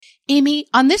Amy,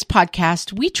 on this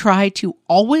podcast, we try to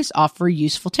always offer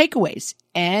useful takeaways.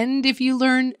 And if you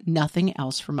learn nothing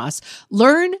else from us,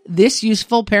 learn this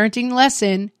useful parenting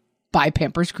lesson by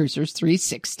Pampers Cruisers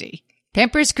 360.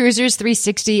 Pampers Cruisers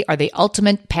 360 are the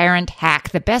ultimate parent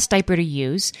hack, the best diaper to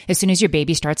use as soon as your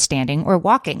baby starts standing or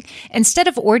walking. Instead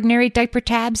of ordinary diaper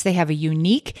tabs, they have a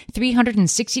unique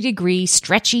 360-degree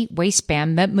stretchy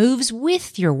waistband that moves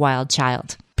with your wild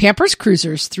child. Pampers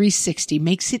Cruisers 360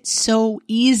 makes it so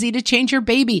easy to change your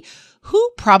baby,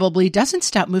 who probably doesn't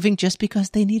stop moving just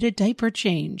because they need a diaper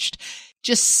changed.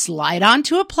 Just slide on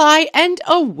to apply and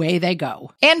away they go.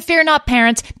 And fear not,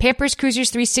 parents, Pampers Cruisers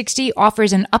 360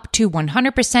 offers an up to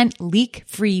 100%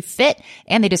 leak-free fit,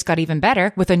 and they just got even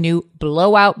better with a new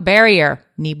blowout barrier.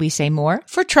 Need we say more?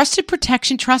 For trusted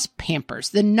protection, trust Pampers,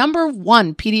 the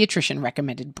 #1 pediatrician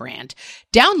recommended brand.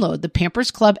 Download the Pampers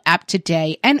Club app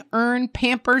today and earn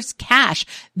Pampers Cash.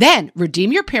 Then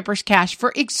redeem your Pampers Cash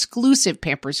for exclusive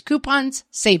Pampers coupons,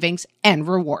 savings, and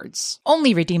rewards.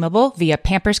 Only redeemable via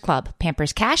Pampers Club.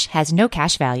 Pampers Cash has no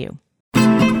cash value.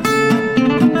 I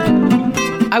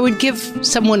would give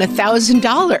someone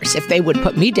 $1,000 if they would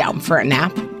put me down for a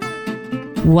nap.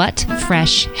 What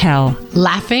fresh hell?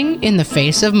 Laughing in the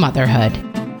face of motherhood.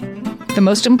 The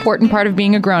most important part of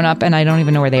being a grown-up, and I don't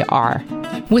even know where they are.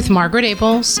 With Margaret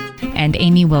Abels and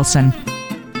Amy Wilson.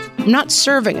 I'm not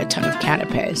serving a ton of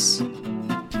canapes.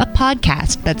 A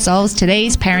podcast that solves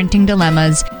today's parenting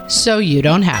dilemmas. So you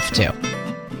don't have to.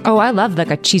 Oh, I love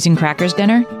like a cheese and crackers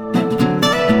dinner.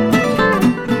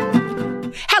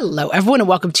 Hello, everyone, and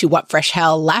welcome to What Fresh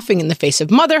Hell, Laughing in the Face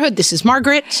of Motherhood. This is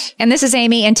Margaret. And this is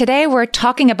Amy. And today we're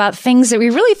talking about things that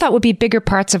we really thought would be bigger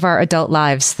parts of our adult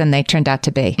lives than they turned out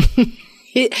to be.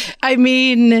 I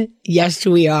mean, yes,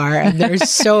 we are. And there's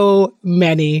so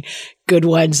many good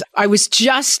ones. I was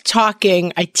just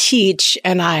talking, I teach,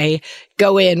 and I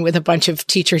go in with a bunch of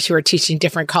teachers who are teaching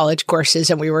different college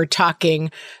courses. And we were talking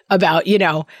about,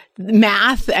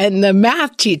 math. And the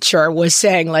math teacher was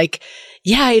saying, like,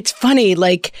 yeah, it's funny,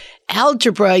 like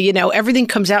algebra, everything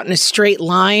comes out in a straight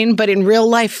line, but in real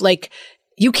life, like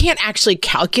you can't actually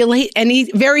calculate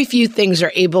very few things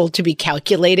are able to be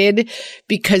calculated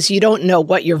because you don't know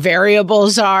what your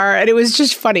variables are. And it was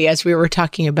just funny as we were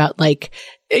talking about like,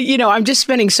 I'm just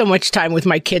spending so much time with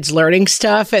my kids learning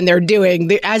stuff, and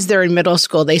as they're in middle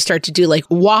school, they start to do like,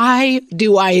 why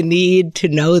do I need to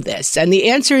know this? And the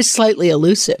answer is slightly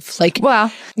elusive. Like,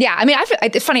 well, yeah, I mean,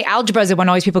 it's funny. Algebra is the one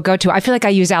always people go to. I feel like I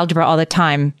use algebra all the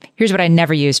time. Here's what I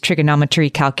never use: trigonometry,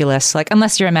 calculus, like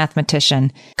unless you're a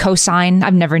mathematician. Cosine,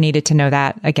 I've never needed to know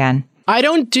that again. I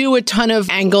don't do a ton of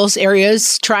angles,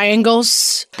 areas,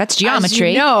 triangles. That's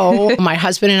geometry. My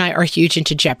husband and I are huge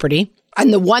into Jeopardy.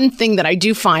 And the one thing that I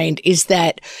do find is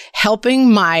that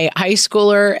helping my high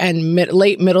schooler and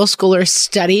late middle schooler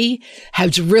study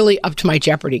has really upped my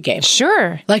Jeopardy game.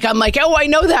 Sure. Like, I'm like, oh, I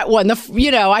know that one.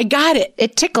 I got it.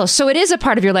 It tickles. So it is a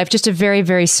part of your life, just a very,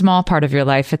 very small part of your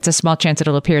life. It's a small chance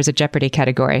it'll appear as a Jeopardy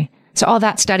category. So all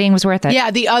that studying was worth it.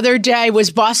 Yeah. The other day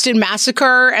was Boston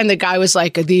Massacre. And the guy was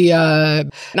like, now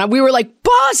we were like,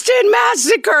 Boston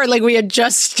Massacre. Like we had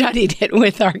just studied it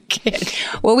with our kid.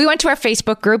 Well, we went to our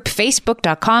Facebook group,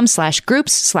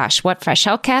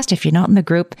 facebook.com/groups/whatfreshhellcast. If you're not in the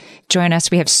group, join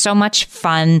us. We have so much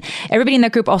fun. Everybody in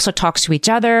that group also talks to each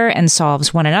other and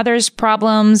solves one another's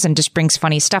problems and just brings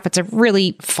funny stuff. It's a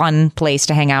really fun place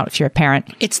to hang out if you're a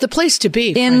parent. It's the place to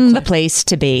be. The place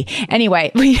to be.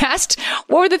 Anyway, we asked,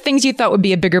 what were the things you thought would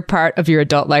be a bigger part of your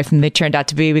adult life than they turned out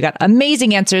to be? We got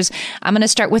amazing answers. I'm going to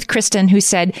start with Kristen, who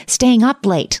said, staying up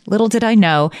late. Little did I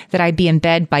know that I'd be in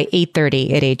bed by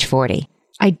 8:30 at age 40.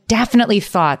 I definitely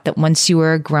thought that once you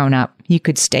were a grown up, you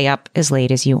could stay up as late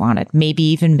as you wanted, maybe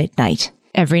even midnight.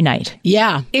 Every night.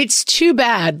 Yeah. It's too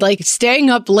bad. Like staying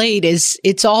up late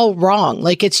it's all wrong.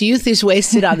 Like it's youth is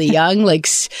wasted on the young. Like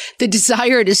the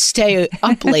desire to stay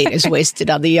up late is wasted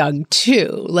on the young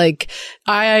too. Like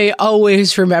I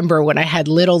always remember when I had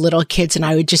little kids and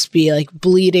I would just be like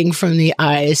bleeding from the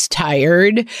eyes,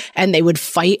 tired, and they would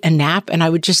fight a nap. And I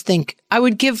would just think I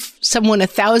would give someone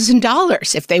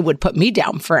 $1,000 if they would put me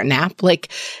down for a nap. Like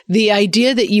the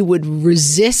idea that you would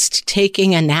resist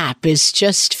taking a nap is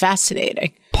just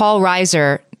fascinating. Paul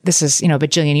Reiser, this is, a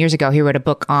bajillion years ago, he wrote a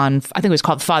book on, I think it was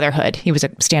called Fatherhood. He was a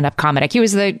stand-up comic. He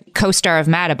was the co-star of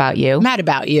Mad About You. Mad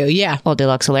About You, yeah. Old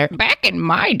Deluxe Alert. Back in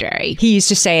my day. He used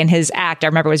to say in his act, I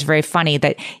remember it was very funny,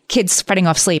 that kids fighting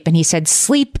off sleep. And he said,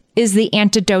 sleep is the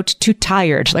antidote to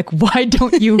tired. Like, why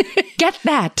don't you get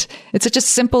that? It's such a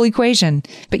simple equation,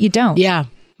 but you don't. Yeah.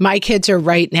 My kids are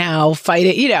right now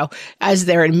fighting, as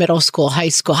they're in middle school, high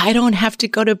school. I don't have to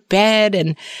go to bed,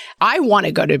 and I want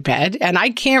to go to bed, and I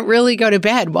can't really go to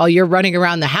bed while you're running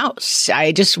around the house.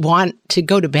 I just want to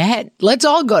go to bed. Let's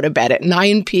all go to bed at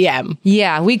 9 p.m.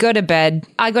 Yeah, we go to bed.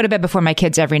 I go to bed before my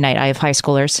kids every night. I have high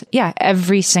schoolers. Yeah,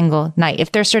 every single night.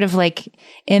 If they're sort of like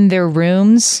in their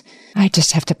rooms, I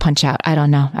just have to punch out. I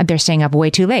don't know. They're staying up way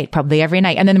too late, probably every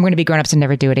night. And then we're going to be grown-ups and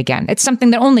never do it again. It's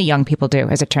something that only young people do,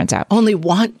 as it turns out. Only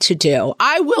want to do.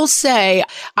 I will say,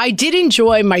 I did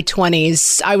enjoy my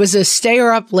 20s. I was a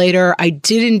stayer up later. I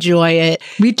did enjoy it.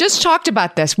 We just talked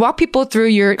about this. Walk people through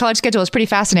your college schedule. It's pretty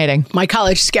fascinating. My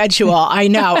college schedule, I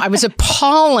know. I was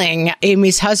appalling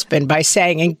Amy's husband by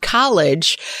saying in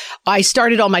college, I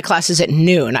started all my classes at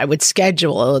noon. I would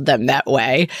schedule them that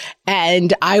way.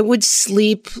 And I would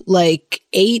sleep like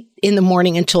 8 in the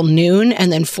morning until noon,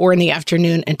 and then 4 in the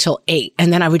afternoon until 8.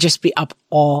 And then I would just be up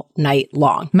all night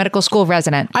long. Medical school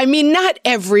resident. I mean, not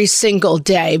every single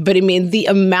day, but I mean, the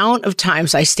amount of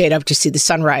times I stayed up to see the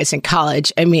sunrise in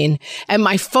college. I mean, and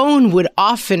my phone would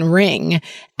often ring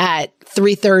at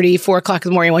 3:30, 4 o'clock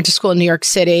in the morning. I went to school in New York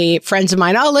City. Friends of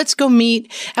mine, let's go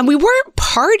meet. And we weren't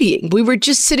partying. We were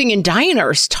just sitting in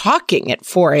diners talking at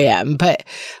 4 a.m. But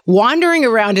wandering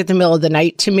around in the middle of the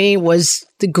night to me was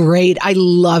I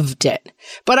loved it.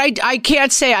 But I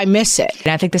can't say I miss it.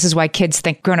 And I think this is why kids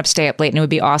think grown-ups stay up late, and it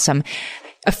would be awesome.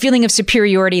 A feeling of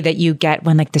superiority that you get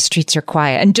when like the streets are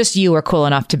quiet and just you are cool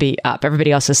enough to be up.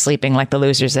 Everybody else is sleeping like the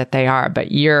losers that they are.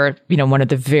 But you're, one of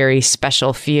the very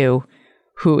special few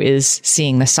who is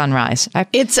seeing the sunrise.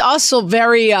 It's also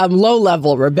very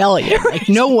low-level rebellion. Like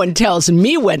no one tells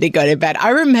me when to go to bed. I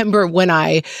remember when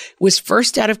I was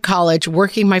first out of college,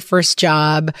 working my first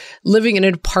job, living in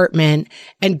an apartment,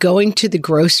 and going to the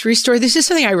grocery store. This is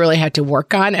something I really had to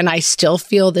work on, and I still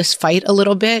feel this fight a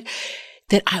little bit,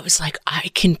 that I was like,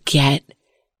 I can get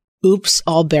Oops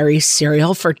All Berries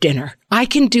cereal for dinner. I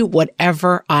can do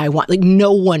whatever I want. Like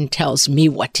no one tells me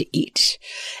what to eat.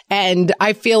 And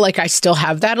I feel like I still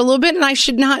have that a little bit. And I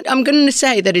should not, I'm going to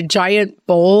say that a giant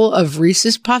bowl of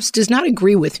Reese's Puffs does not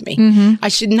agree with me. Mm-hmm. I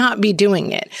should not be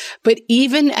doing it. But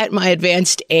even at my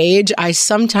advanced age, I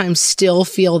sometimes still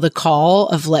feel the call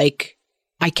of like,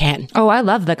 I can. Oh, I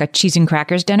love like a cheese and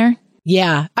crackers dinner.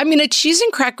 Yeah. I mean, a cheese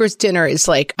and crackers dinner is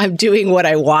like, I'm doing what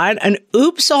I want. An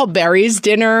Oops All Berries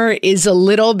dinner is a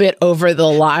little bit over the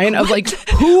line of like,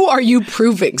 who are you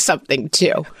proving something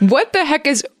to? What the heck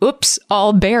is Oops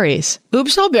All Berries?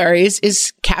 Oops All Berries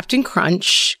is Captain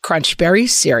Crunch, Crunch Berry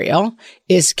cereal,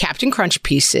 is Captain Crunch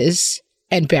pieces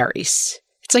and berries.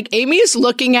 It's like Amy is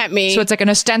looking at me. So it's like an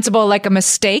ostensible, like a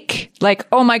mistake. Like,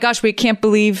 oh my gosh, I can't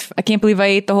believe I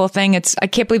ate the whole thing. I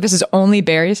can't believe this is only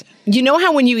berries. You know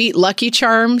how when you eat Lucky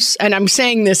Charms, and I'm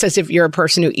saying this as if you're a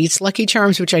person who eats Lucky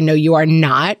Charms, which I know you are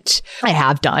not. I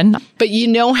have done. But you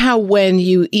know how when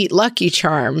you eat Lucky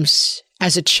Charms,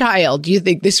 as a child, you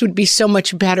think this would be so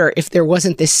much better if there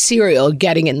wasn't this cereal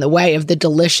getting in the way of the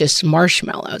delicious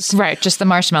marshmallows. Right, just the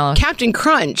marshmallows. Captain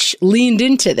Crunch leaned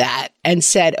into that and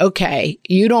said, okay,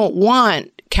 you don't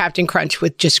want Captain Crunch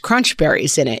with just crunch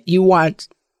berries in it. You want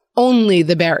only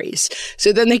the berries.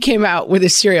 So then they came out with a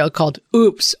cereal called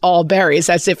Oops All Berries,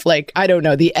 as if like, I don't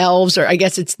know, the elves, or I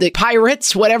guess it's the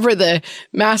pirates, whatever the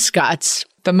mascots.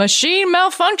 The machine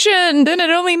malfunctioned and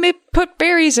it only put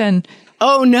berries in.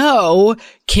 Oh no,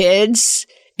 kids,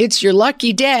 it's your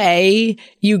lucky day.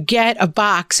 You get a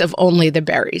box of only the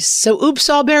berries. So Oops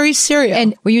All Berries cereal.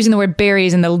 And we're using the word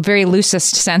berries in the very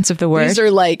loosest sense of the word. These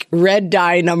are like red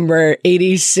dye number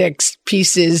 86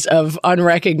 pieces of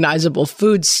unrecognizable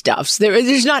foodstuffs.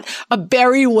 There's not, a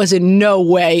berry was in no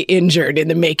way injured in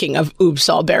the making of Oops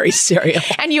All Berries cereal.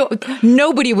 And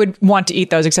nobody would want to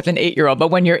eat those except an 8-year-old. But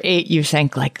when you're 8, you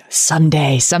think like,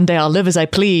 someday I'll live as I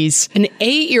please. An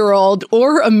 8-year-old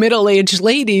or a middle-aged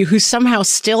lady who somehow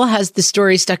still has the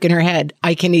story stuck in her head.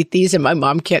 I can eat these and my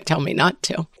mom can't tell me not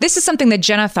to. This is something that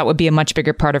Jenna thought would be a much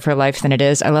bigger part of her life than it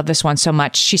is. I love this one so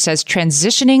much. She says,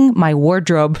 transitioning my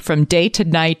wardrobe from day to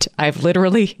night. I've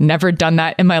literally never done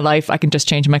that in my life. I can just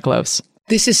change my clothes.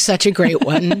 This is such a great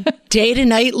one. Day to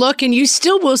night look. And you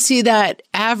still will see that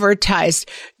advertised.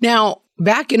 Now,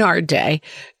 back in our day,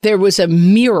 there was a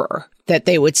mirror that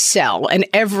they would sell, and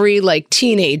every like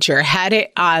teenager had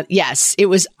it on. Yes, it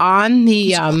was on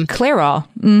the Clairol.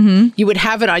 Mm-hmm. You would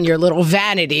have it on your little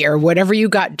vanity or whatever you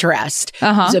got dressed. It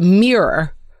was a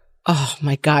mirror Oh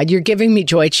my God, you're giving me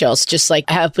joy chills, just like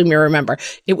helping me remember.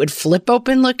 It would flip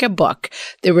open like a book.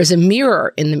 There was a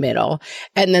mirror in the middle,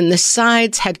 and then the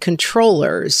sides had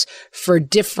controllers for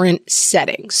different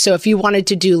settings. So if you wanted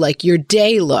to do like your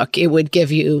day look, it would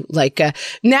give you like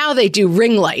now they do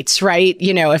ring lights, right?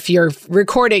 You know, if you're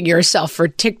recording yourself for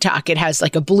TikTok, it has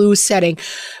like a blue setting,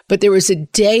 but there was a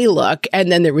day look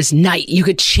and then there was night. You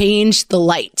could change the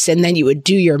lights and then you would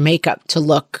do your makeup to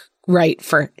look right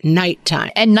for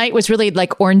nighttime. And night was really like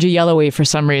orangey yellowy for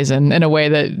some reason in a way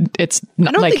that it's not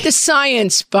I don't think the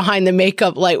science behind the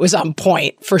makeup light was on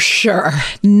point for sure.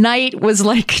 Night was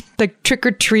like the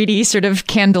trick-or-treaty sort of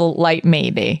candle light,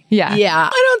 maybe. Yeah. Yeah.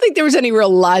 I don't think there was any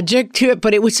real logic to it,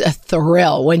 but it was a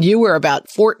thrill. When you were about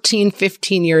 14,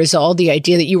 15 years old, the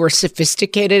idea that you were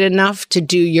sophisticated enough to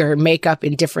do your makeup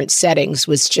in different settings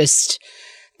was just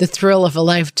the thrill of a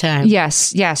lifetime.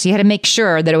 Yes. You had to make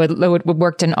sure that it would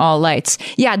work in all lights.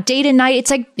 Yeah, day to night, it's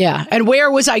like... Yeah, and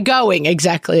where was I going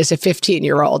exactly as a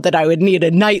 15-year-old that I would need a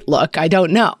night look? I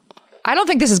don't know. I don't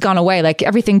think this has gone away. Like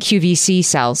everything QVC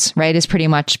sells, right, is pretty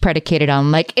much predicated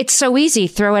on like, it's so easy.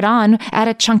 Throw it on, add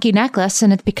a chunky necklace,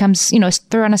 and it becomes,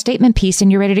 throw on a statement piece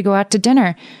and you're ready to go out to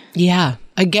dinner. Yeah.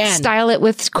 Again. Style it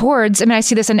with cords. I mean, I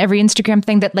see this on every Instagram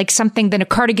thing that like something than a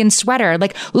cardigan sweater.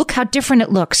 Like, look how different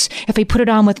it looks if I put it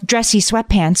on with dressy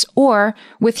sweatpants or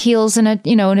with heels and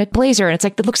a blazer. And it's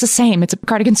like, it looks the same. It's a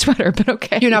cardigan sweater, but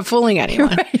okay. You're not fooling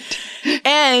anyone. Right.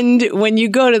 And when you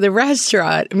go to the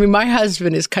restaurant, I mean, my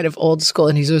husband is kind of old school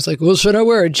and he's always like, well, should I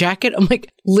wear a jacket? I'm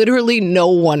like, literally no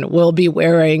one will be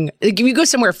wearing, like, if you go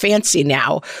somewhere fancy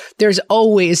now, there's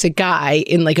always a guy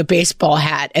in like a baseball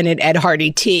hat and an Ed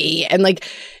Hardy tee. And like,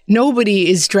 nobody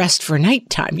is dressed for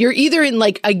nighttime. You're either in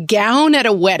like a gown at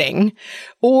a wedding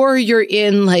or you're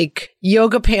in like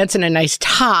yoga pants and a nice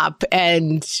top,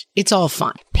 and it's all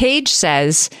fun. Paige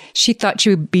says she thought she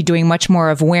would be doing much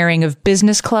more of wearing of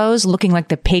business clothes, looking like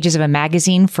the pages of a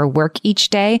magazine for work each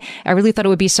day. I really thought it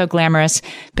would be so glamorous.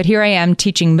 But here I am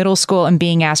teaching middle school and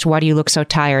being asked, why do you look so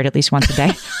tired at least once a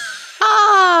day?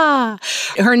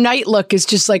 Her night look is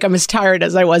just like, I'm as tired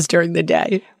as I was during the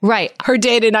day. Right. Her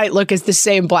day to night look is the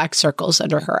same black circles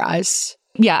under her eyes.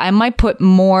 Yeah, I might put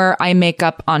more eye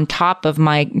makeup on top of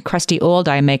my crusty old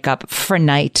eye makeup for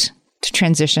night to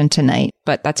transition to night,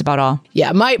 but that's about all.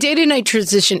 Yeah, my day to night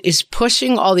transition is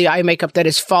pushing all the eye makeup that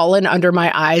has fallen under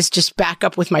my eyes just back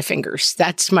up with my fingers.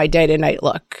 That's my day to night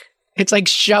look. It's like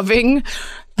shoving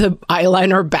the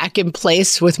eyeliner back in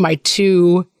place with my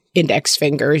two index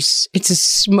fingers. It's a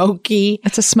smoky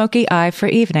eye for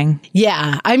evening.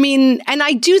 Yeah. I mean, and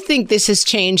I do think this has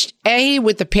changed,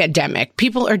 with the pandemic.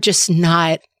 People are just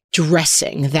not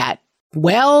dressing that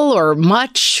well or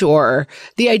much, or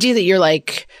the idea that you're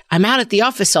like, I'm out at the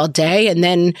office all day and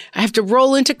then I have to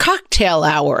roll into cocktail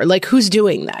hour. Like, who's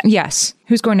doing that? Yes.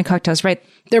 Who's going to cocktails, right?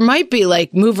 There might be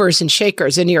like movers and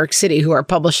shakers in New York City who are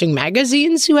publishing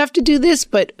magazines who have to do this,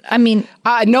 but I mean,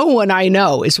 no one I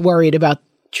know is worried about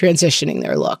transitioning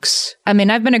their looks. I mean,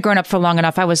 I've been a grown-up for long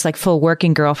enough. I was like full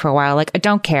working girl for a while. Like, I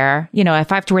don't care.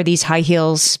 If I have to wear these high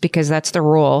heels because that's the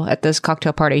rule at this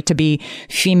cocktail party to be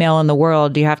female in the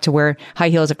world, you have to wear high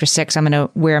heels after 6. I'm going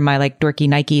to wear my like dorky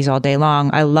Nikes all day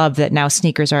long. I love that now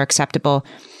sneakers are acceptable.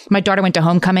 My daughter went to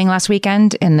homecoming last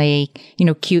weekend in the,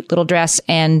 cute little dress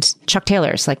and Chuck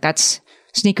Taylors. Like,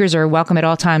 sneakers are welcome at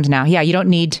all times now. Yeah, you don't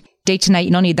need date tonight.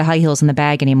 You don't need the high heels in the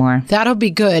bag anymore. That'll be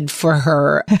good for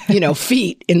her,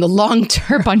 feet in the long term.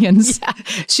 Her bunions. Yeah.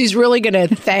 She's really going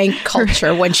to thank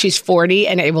culture when she's 40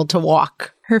 and able to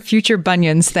walk. Her future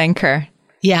bunions thank her.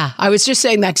 Yeah, I was just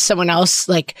saying that to someone else.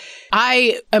 Like,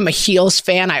 I am a heels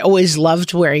fan. I always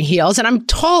loved wearing heels, and I'm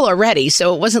tall already.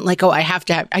 So it wasn't like, I have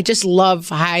to have, I just love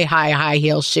high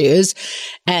heel shoes.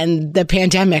 And the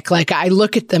pandemic, like, I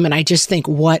look at them and I just think,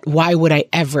 why would I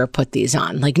ever put these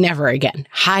on? Like, never again.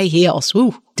 High heels.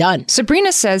 Woo. Done.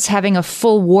 Sabrina says having a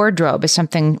full wardrobe is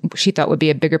something she thought would be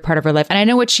a bigger part of her life. And I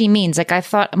know what she means. Like, I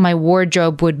thought my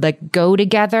wardrobe would like go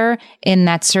together in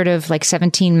that sort of like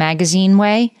 17 magazine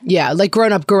way. Yeah, like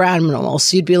grown-up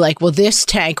animals. You'd be like, well, this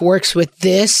tank works with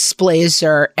this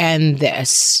blazer and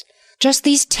this. Just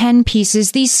these 10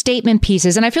 pieces, these statement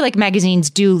pieces. And I feel like magazines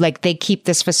do, like, they keep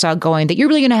this facade going that you're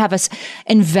really going to have us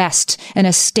invest in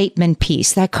a statement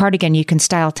piece. That cardigan you can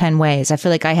style 10 ways. I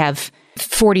feel like I have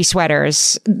 40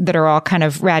 sweaters that are all kind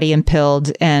of ratty and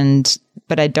pilled,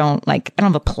 but I don't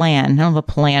have a plan. I don't have a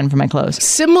plan for my clothes.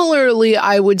 Similarly,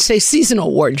 I would say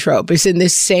seasonal wardrobe is in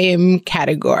this same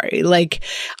category. Like,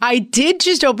 I did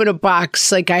just open a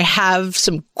box. Like, I have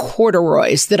some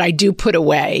corduroys that I do put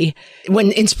away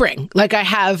when in spring. Like, I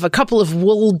have a couple of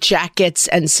wool jackets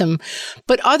and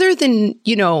but other than,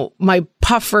 my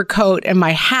puffer coat and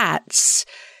my hats,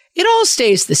 It all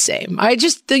stays the same.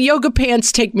 The yoga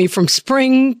pants take me from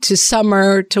spring to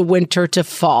summer to winter to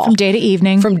fall. From day to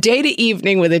evening. From day to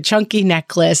evening with a chunky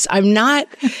necklace. I'm not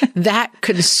that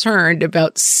concerned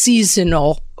about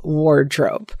seasonal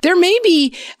wardrobe. There may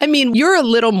be, you're a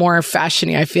little more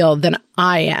fashiony, I feel, than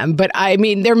I am, but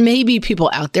there may be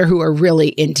people out there who are really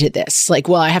into this. Like,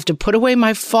 well, I have to put away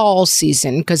my fall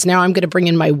season because now I'm going to bring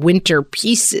in my winter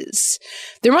pieces.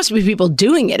 There must be people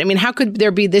doing it. How could there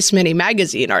be this many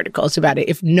magazine articles about it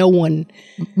if no one...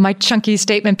 My chunky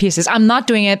statement pieces. I'm not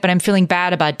doing it, but I'm feeling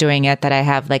bad about doing it, that I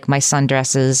have like my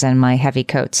sundresses and my heavy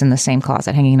coats in the same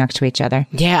closet hanging next to each other.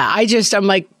 Yeah, I'm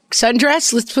like,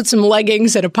 sundress, let's put some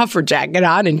leggings and a puffer jacket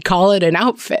on and call it an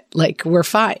outfit. Like, we're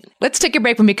fine. Let's take a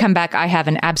break. When we come back, I have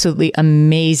an absolutely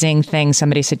amazing thing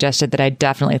somebody suggested that I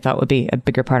definitely thought would be a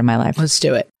bigger part of my life. Let's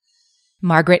do it.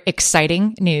 Margaret,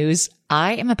 exciting news.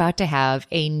 I am about to have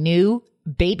a new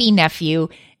baby nephew.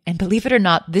 And believe it or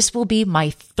not, this will be my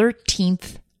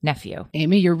 13th nephew.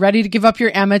 Amy, you're ready to give up your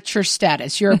amateur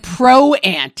status. You're a pro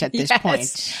aunt at this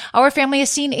point. Our family has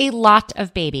seen a lot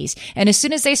of babies. And as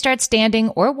soon as they start standing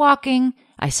or walking,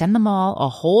 I send them all a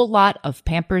whole lot of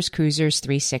Pampers Cruisers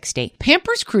 360.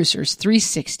 Pampers Cruisers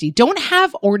 360 don't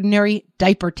have ordinary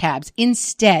diaper tabs.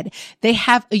 Instead, they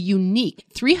have a unique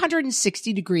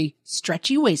 360-degree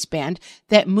stretchy waistband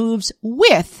that moves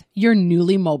with your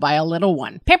newly mobile little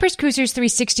one. Pampers Cruisers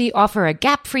 360 offer a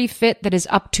gap-free fit that is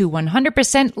up to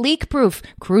 100% leak-proof.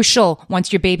 Crucial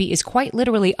once your baby is quite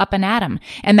literally up and at 'em.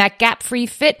 And that gap-free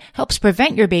fit helps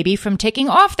prevent your baby from taking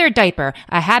off their diaper,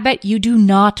 a habit you do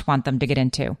not want them to get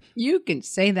into. You can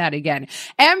say that again.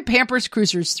 And Pampers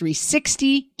Cruisers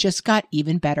 360 just got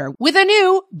even better with a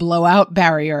new blowout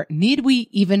barrier. Need we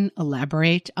even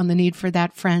elaborate on the need for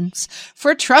that, friends?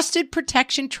 For trusted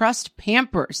protection, trust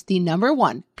Pampers, the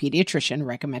 #1 pediatrician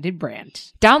recommended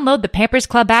brand. Download the Pampers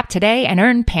Club app today and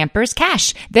earn Pampers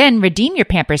Cash. Then redeem your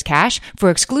Pampers Cash for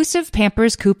exclusive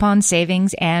Pampers coupon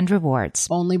savings and rewards.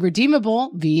 Only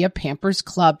redeemable via Pampers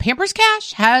Club. Pampers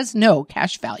Cash has no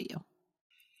cash value.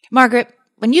 Margaret,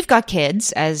 when you've got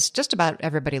kids, as just about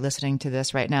everybody listening to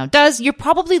this right now does, you're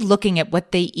probably looking at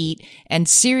what they eat and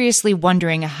seriously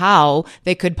wondering how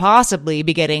they could possibly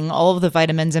be getting all of the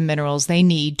vitamins and minerals they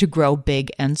need to grow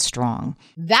big and strong.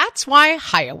 That's why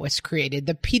Hiya was created,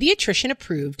 the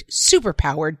pediatrician-approved,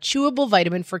 super-powered, chewable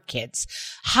vitamin for kids.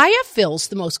 Hiya fills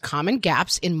the most common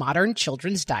gaps in modern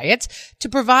children's diets to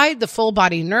provide the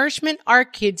full-body nourishment our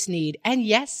kids need. And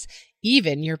yes,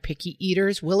 even your picky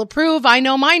eaters will approve. I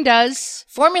know mine does.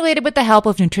 Formulated with the help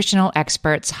of nutritional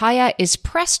experts, Hiya is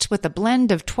pressed with a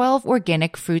blend of 12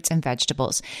 organic fruits and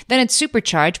vegetables. Then it's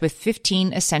supercharged with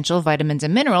 15 essential vitamins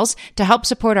and minerals to help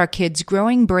support our kids'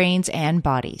 growing brains and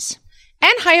bodies.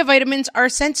 And Hiya vitamins are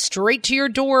sent straight to your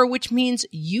door, which means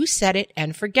you set it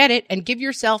and forget it and give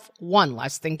yourself one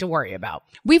less thing to worry about.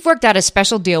 We've worked out a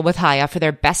special deal with Hiya for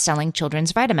their best-selling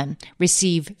children's vitamin.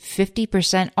 Receive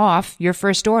 50% off your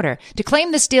first order. To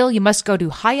claim this deal, you must go to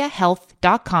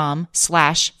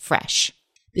hiyahealth.com/fresh.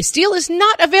 This deal is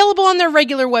not available on their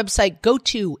regular website. Go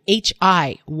to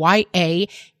HIYAHEALTH,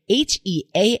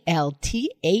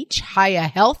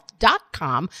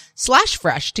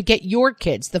 hiyahealth.com/fresh to get your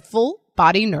kids the full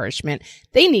body nourishment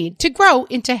they need to grow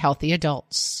into healthy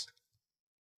adults.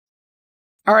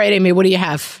 All right, Amy, what do you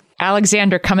have?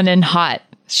 Alexander coming in hot.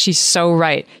 She's so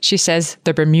right. She says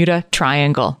the Bermuda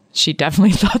Triangle. She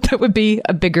definitely thought that would be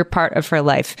a bigger part of her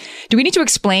life. Do we need to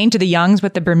explain to the youngs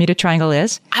what the Bermuda Triangle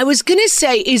is? I was going to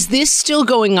say, is this still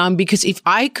going on? Because if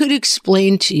I could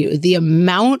explain to you the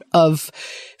amount of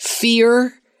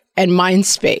fear and mind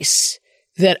space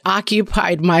that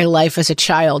occupied my life as a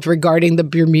child regarding the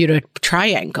Bermuda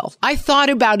Triangle, I thought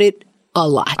about it a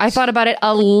lot. I thought about it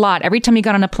a lot every time you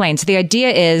got on a plane. So the idea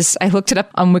is, I looked it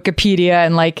up on Wikipedia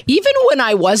and even when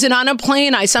I wasn't on a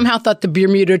plane, I somehow thought the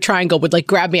Bermuda Triangle would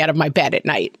grab me out of my bed at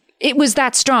night. It was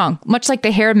that strong, much like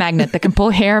the hair magnet that can pull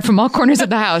hair from all corners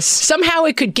of the house. Somehow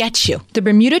it could get you. The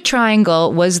Bermuda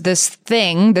Triangle was this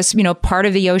thing, this, part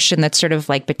of the ocean that's sort of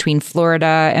between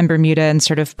Florida and Bermuda and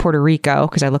sort of Puerto Rico,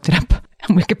 because I looked it up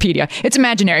on Wikipedia. It's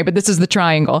imaginary, but this is the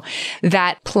triangle.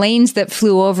 That planes that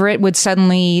flew over it would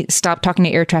suddenly stop talking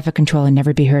to air traffic control and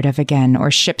never be heard of again, or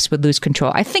ships would lose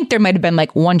control. I think there might have been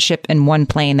one ship and one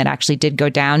plane that actually did go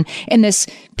down in this,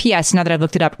 P.S., now that I've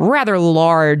looked it up, rather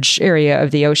large area of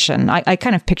the ocean. I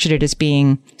kind of pictured it as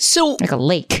being like a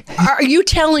lake. Are you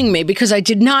telling me, because I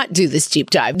did not do this deep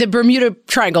dive, the Bermuda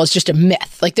Triangle is just a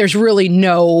myth? There's really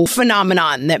no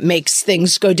phenomenon that makes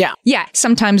things go down? Yeah,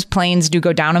 sometimes planes do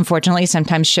go down, unfortunately.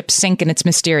 sometimes ships sink and it's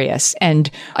mysterious. And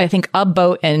I think a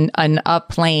boat and a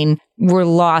plane were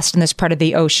lost in this part of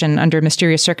the ocean under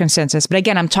mysterious circumstances. But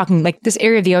again, I'm talking like this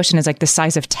area of the ocean is like the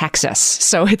size of Texas.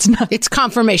 So it's not. It's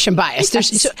confirmation bias.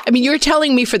 Yes. You're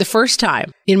telling me for the first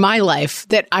time in my life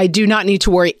that I do not need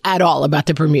to worry at all about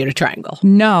the Bermuda Triangle.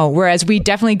 No. Whereas we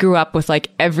definitely grew up with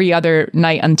like every other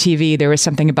night on TV, there was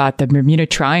something about the Bermuda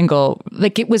Triangle.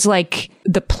 Like it was like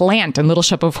the plant in Little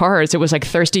Shop of Horrors. It was like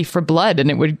thirsty for blood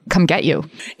and it would come get you.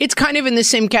 It's kind of in the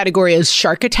same category as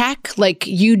Shark Attack. Like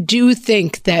you do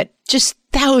think that just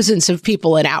thousands of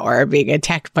people an hour are being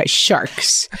attacked by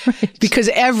sharks. Right. Because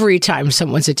every time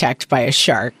someone's attacked by a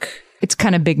shark, it's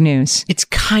kind of big news. It's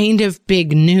kind of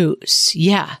big news.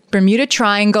 Yeah. Bermuda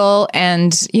Triangle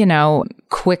and,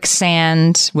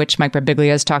 quicksand, which Mike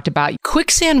Birbiglia has talked about.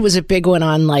 Quicksand was a big one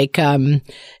on like 70s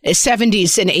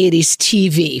and 80s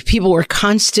TV. People were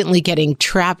constantly getting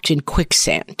trapped in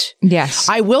quicksand. Yes.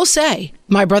 I will say,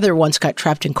 my brother once got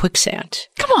trapped in quicksand.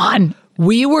 Come on.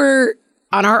 We were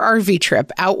on our RV trip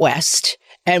out west,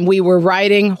 and we were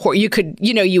riding.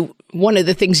 One of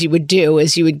the things you would do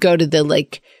is you would go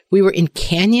to we were in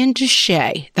Canyon de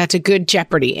Chelly. That's a good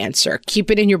Jeopardy answer.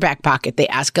 Keep it in your back pocket. They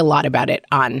ask a lot about it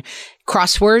on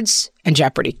crosswords and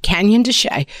Jeopardy. Canyon de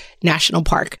Chelly National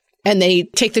Park. And they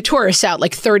take the tourists out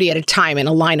like 30 at a time in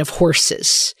a line of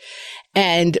horses.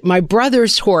 And my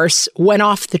brother's horse went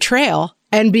off the trail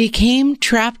and became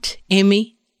trapped,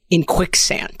 Amy, in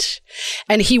quicksand.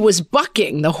 And he was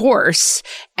bucking the horse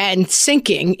and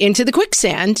sinking into the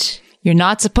quicksand. You're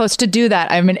not supposed to do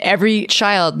that. I mean, every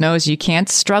child knows you can't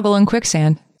struggle in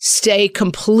quicksand. Stay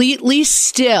completely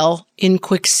still in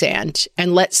quicksand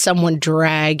and let someone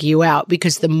drag you out,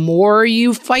 because the more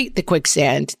you fight the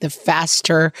quicksand, the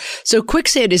faster. So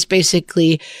quicksand is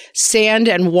basically sand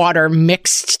and water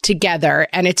mixed together,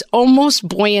 and it's almost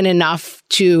buoyant enough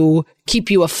to keep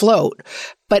you afloat.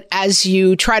 But as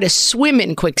you try to swim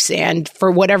in quicksand, for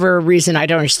whatever reason I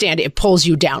don't understand, it pulls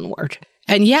you downward.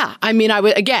 And yeah, I mean,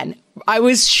 I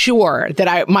was sure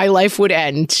that my life would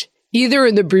end either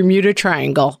in the Bermuda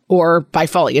Triangle or by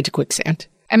falling into quicksand.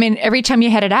 I mean, every time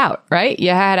you headed out, right? You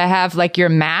had to have like your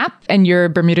map and your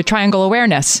Bermuda Triangle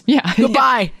awareness. Yeah.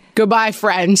 Goodbye. Goodbye,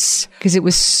 friends. Because it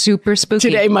was super spooky.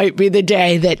 Today might be the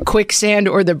day that quicksand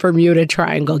or the Bermuda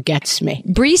Triangle gets me.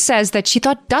 Bree says that she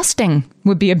thought dusting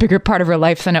would be a bigger part of her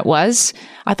life than it was.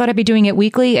 I thought I'd be doing it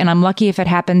weekly, and I'm lucky if it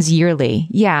happens yearly.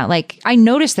 Yeah, like I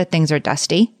noticed that things are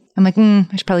dusty. I'm like, I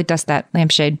should probably dust that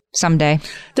lampshade someday.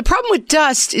 The problem with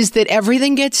dust is that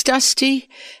everything gets dusty.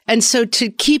 And so to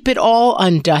keep it all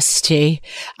undusty,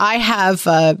 I have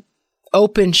a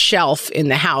open shelf in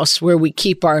the house where we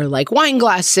keep our like wine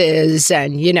glasses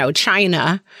and,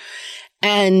 china.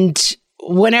 And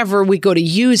whenever we go to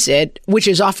use it, which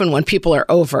is often when people are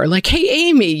over, like, hey,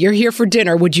 Amy, you're here for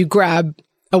dinner. Would you grab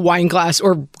a wine glass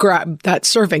or grab that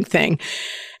serving thing?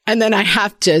 And then I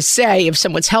have to say, if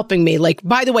someone's helping me, like,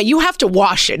 by the way, you have to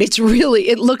wash it.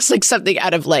 It looks like something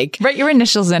out of like... Write your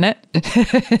initials in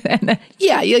it.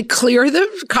 Yeah, you clear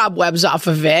the cobwebs off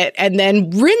of it and then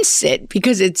rinse it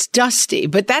because it's dusty.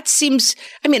 But that seems...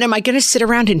 I mean, am I going to sit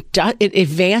around and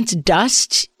advance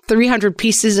dust 300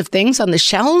 pieces of things on the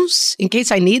shelves in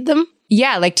case I need them?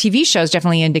 Yeah, like TV shows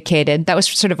definitely indicated. That was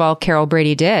sort of all Carol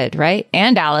Brady did, right?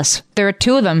 And Alice. There are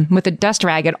two of them with a dust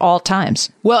rag at all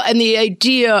times. Well, and the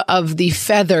idea of the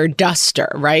feather duster,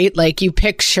 right? Like you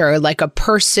picture like a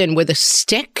person with a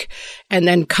stick, and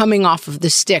then coming off of the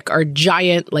stick are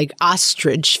giant like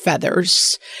ostrich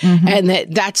feathers. Mm-hmm.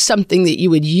 And that's something that you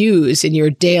would use in your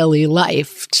daily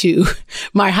life to...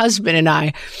 My husband and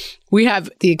I... We have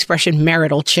the expression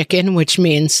marital chicken, which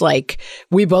means like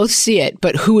we both see it,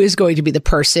 but who is going to be the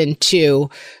person to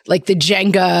like the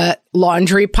Jenga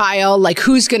laundry pile? Like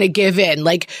who's going to give in?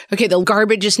 Like, okay, the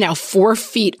garbage is now 4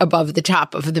 feet above the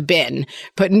top of the bin,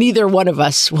 but neither one of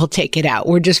us will take it out.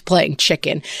 We're just playing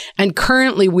chicken. And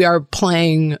currently we are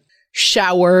playing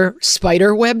shower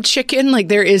spider web chicken. Like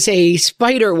there is a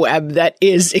spider web that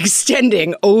is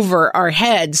extending over our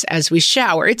heads as we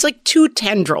shower. It's like 2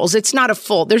 tendrils. It's not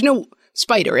there's no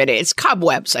spider in it. It's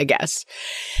cobwebs, I guess.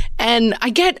 And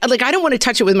I don't want to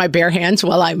touch it with my bare hands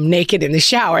while I'm naked in the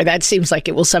shower. That seems like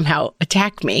it will somehow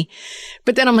attack me.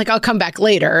 But then I'm like, I'll come back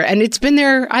later. And it's been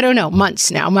there, I don't know,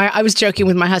 months now. I was joking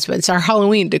with my husband. It's our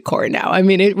Halloween decor now. I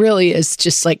mean, it really is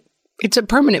just like, it's a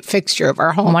permanent fixture of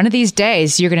our home. One of these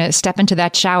days, you're going to step into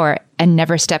that shower and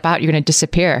never step out. You're going to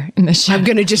disappear in the shower. I'm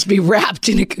going to just be wrapped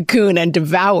in a cocoon and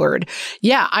devoured.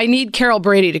 Yeah, I need Carol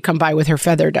Brady to come by with her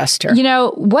feather duster.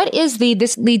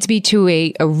 This leads me to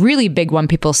a really big one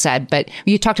people said, but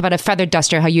you talked about a feather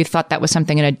duster, how you thought that was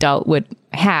something an adult would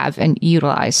have and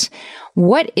utilize.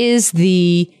 What is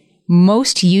the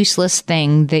most useless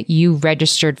thing that you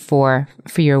registered for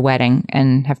your wedding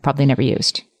and have probably never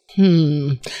used?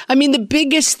 I mean, the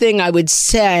biggest thing I would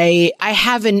say, I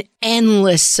have an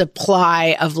endless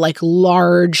supply of like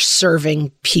large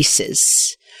serving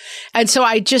pieces. And so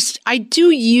I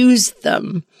do use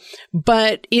them.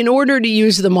 But in order to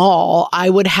use them all, I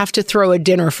would have to throw a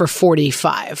dinner for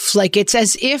 45. Like, it's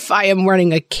as if I am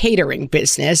running a catering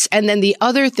business. And then the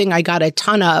other thing I got a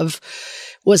ton of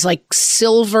was like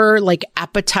silver, like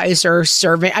appetizer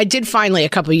serving. I did finally a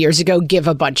couple of years ago give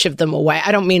a bunch of them away.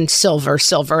 I don't mean silver,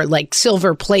 like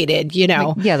silver plated, you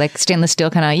know? Like stainless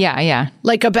steel kind of. Yeah.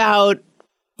 Like about,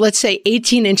 let's say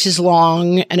 18 inches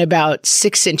long and about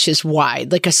 6 inches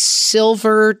wide, like a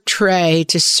silver tray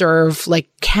to serve like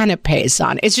canapes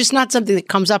on. It's just not something that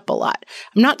comes up a lot.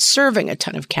 I'm not serving a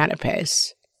ton of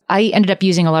canapes. I ended up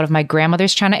using a lot of my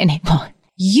grandmother's china, and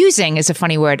using is a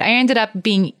funny word. I ended up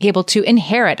being able to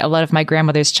inherit a lot of my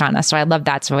grandmother's china. So I love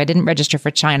that. So I didn't register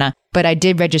for china, but I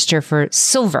did register for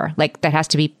silver, like that has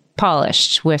to be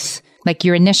polished with like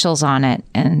your initials on it.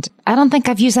 And I don't think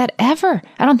I've used that ever.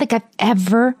 I don't think I've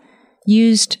ever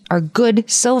used our good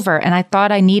silver. And I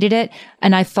thought I needed it.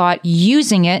 And I thought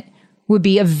using it would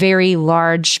be a very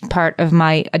large part of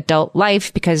my adult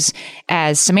life because,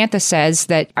 as Samantha says,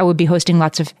 that I would be hosting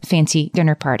lots of fancy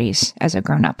dinner parties as a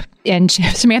grown-up. And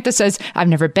Samantha says, I've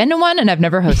never been to one and I've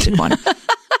never hosted one.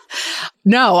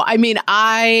 No, I mean,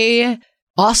 I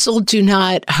also do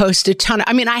not host a ton.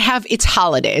 It's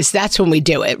holidays. That's when we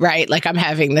do it, right? Like I'm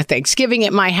having the Thanksgiving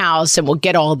at my house and we'll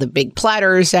get all the big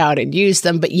platters out and use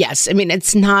them. But yes, I mean,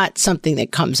 it's not something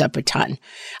that comes up a ton.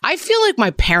 I feel like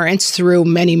my parents threw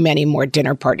many, many more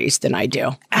dinner parties than I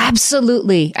do.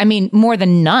 Absolutely. I mean, more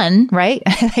than none, right?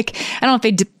 Like, I don't know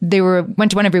if they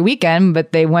went to one every weekend,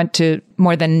 but they went to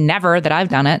more than never that I've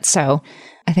done it. So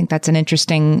I think that's an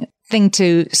interesting thing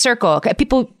to circle.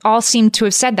 People all seem to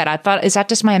have said that. I thought, is that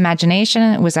just my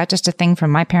imagination? Was that just a thing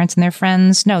from my parents and their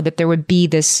friends? No, that there would be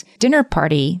this dinner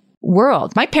party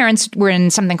world. My parents were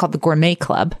in something called the Gourmet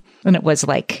Club. And it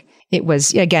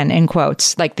was, again, in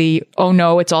quotes, like the, oh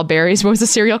no, it's all berries. What was the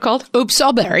cereal called? Oops,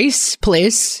 all berries,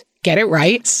 please. Get it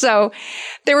right. So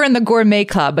they were in the Gourmet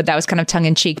Club, but that was kind of tongue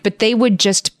in cheek. But they would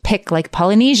just pick like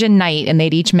Polynesian night and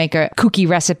they'd each make a kooky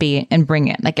recipe and bring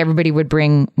it. Like everybody would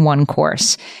bring one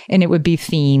course and it would be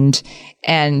themed.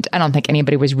 And I don't think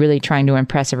anybody was really trying to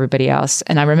impress everybody else.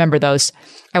 And I remember those.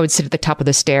 I would sit at the top of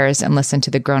the stairs and listen to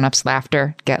the grown-ups'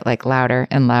 laughter get like louder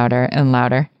and louder and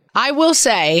louder. I will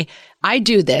say I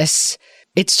do this.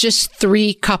 It's just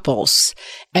 3 couples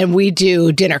and we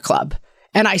do dinner club.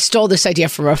 And I stole this idea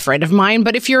from a friend of mine.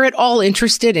 But if you're at all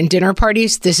interested in dinner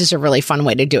parties, this is a really fun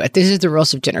way to do it. This is the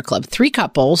rules of dinner club. 3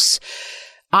 couples.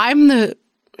 I'm the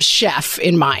chef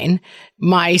in mine.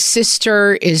 My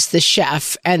sister is the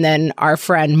chef. And then our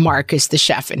friend Mark is the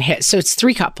chef in his. So it's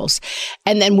 3 couples.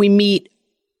 And then we meet.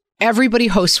 Everybody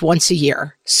hosts once a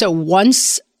year. So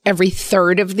once every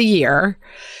third of the year,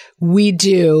 we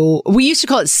used to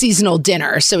call it seasonal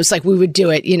dinner. So it's like we would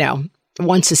do it,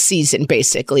 once a season,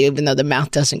 basically, even though the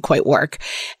math doesn't quite work.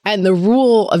 And the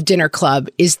rule of dinner club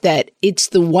is that it's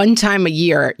the one time a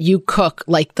year you cook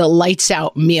like the lights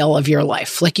out meal of your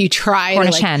life. Like you try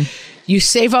Cornish hen. You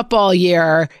save up all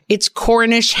year. It's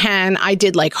Cornish hen. I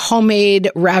did like homemade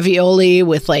ravioli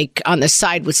with like on the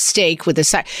side with steak with the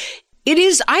side. It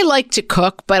is, I like to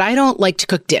cook, but I don't like to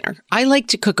cook dinner. I like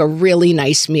to cook a really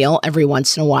nice meal every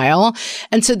once in a while.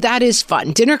 And so that is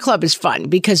fun. Dinner club is fun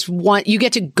because you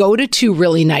get to go to 2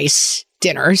 really nice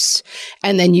dinners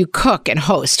and then you cook and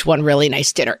host one really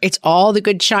nice dinner. It's all the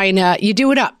good china. You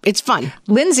do it up. It's fun.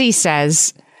 Lindsay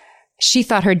says she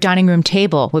thought her dining room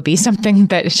table would be something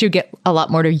that she would get a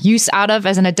lot more use out of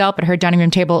as an adult, but her dining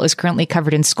room table is currently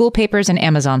covered in school papers and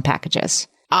Amazon packages.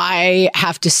 I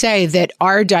have to say that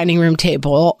our dining room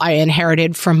table, I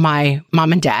inherited from my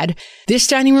mom and dad. This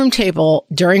dining room table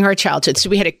during our childhood, so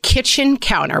we had a kitchen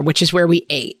counter, which is where we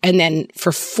ate. And then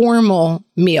for formal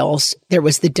meals, there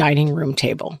was the dining room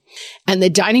table. And the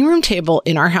dining room table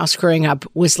in our house growing up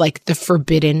was like the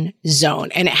forbidden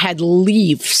zone. And it had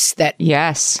leaves that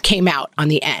came out on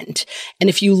the end. And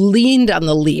if you leaned on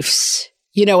the leaves,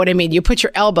 you know what I mean? You put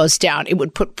your elbows down, it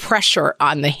would put pressure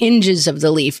on the hinges of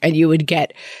the leaf and you would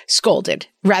get scolded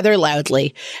rather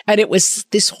loudly. And it was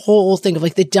this whole thing of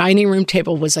like the dining room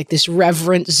table was like this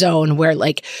reverent zone where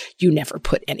like you never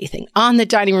put anything on the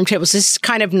dining room table. So this is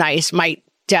kind of nice. My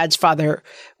dad's father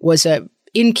was a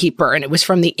innkeeper and it was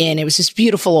from the inn. It was this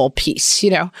beautiful old piece,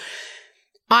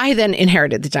 I then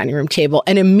inherited the dining room table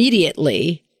and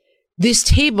immediately this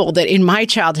table that in my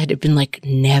childhood had been like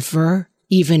never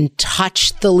even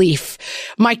touch the leaf.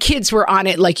 My kids were on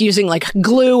it, like using like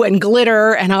glue and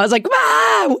glitter. And I was like,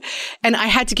 wow. And I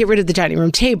had to get rid of the dining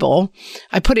room table.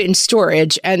 I put it in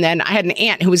storage. And then I had an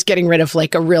aunt who was getting rid of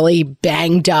like a really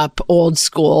banged up, old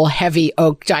school, heavy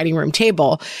oak dining room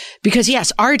table. Because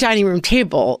yes, our dining room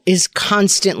table is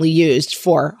constantly used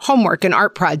for homework and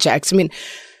art projects. I mean,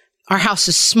 our house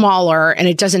is smaller and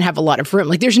it doesn't have a lot of room.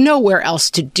 Like there's nowhere else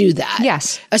to do that.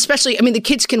 Yes. Especially, I mean, the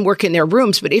kids can work in their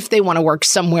rooms, but if they want to work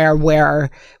somewhere where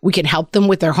we can help them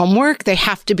with their homework, they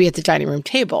have to be at the dining room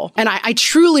table. And I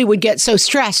truly would get so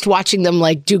stressed watching them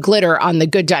like do glitter on the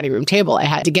good dining room table. I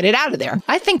had to get it out of there.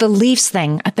 I think the leaves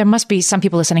thing, there must be some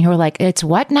people listening who are like, it's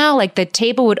what now? Like the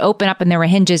table would open up and there were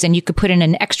hinges and you could put in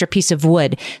an extra piece of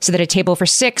wood so that a table for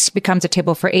 6 becomes a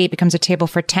table for 8, becomes a table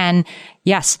for 10.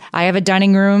 Yes, I have a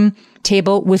dining room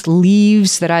table with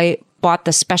leaves that I bought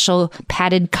the special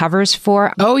padded covers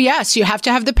for. Oh, yes. You have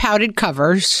to have the padded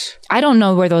covers. I don't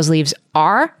know where those leaves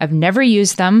are. I've never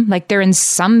used them. Like they're in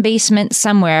some basement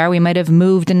somewhere. We might have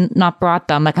moved and not brought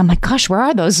them. Like, oh my gosh, where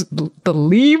are those? The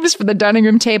leaves for the dining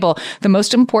room table. The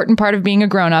most important part of being a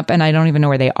grown-up, and I don't even know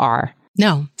where they are.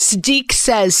 No. Sadiq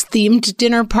says themed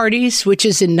dinner parties, which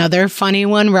is another funny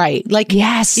one, right? Like,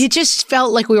 yes, it just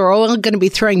felt like we were all going to be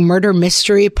throwing murder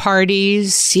mystery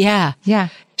parties. Yeah. Yeah.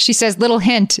 She says, little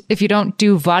hint, if you don't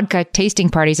do vodka tasting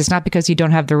parties, it's not because you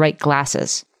don't have the right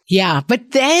glasses. Yeah,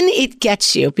 but then it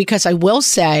gets you because I will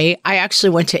say I actually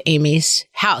went to Amy's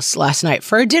house last night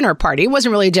for a dinner party. It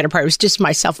wasn't really a dinner party. It was just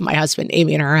myself and my husband,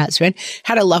 Amy and her husband.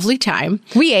 Had a lovely time.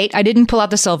 We ate. I didn't pull out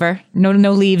the silver. No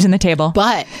leaves in the table.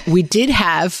 But we did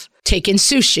have taken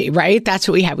sushi, right? That's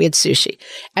what we had. We had sushi.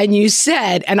 And you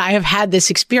said, and I have had this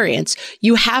experience,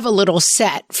 you have a little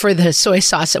set for the soy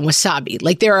sauce and wasabi.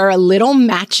 Like there are a little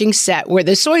matching set where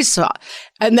the soy sauce.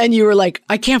 And then you were like,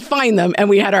 I can't find them. And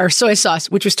we had our soy sauce,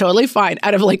 which was totally fine,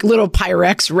 out of like little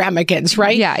Pyrex ramekins,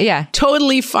 right? Yeah, yeah.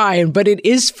 Totally fine. But it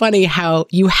is funny how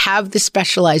you have the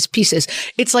specialized pieces.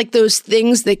 It's like those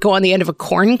things that go on the end of a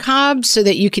corn cob so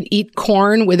that you can eat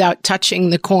corn without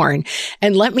touching the corn.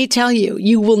 And let me tell you,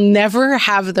 you will never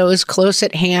have those close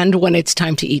at hand when it's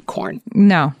time to eat corn.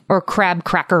 No. Or crab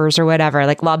crackers or whatever,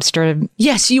 like lobster.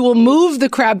 Yes, you will move the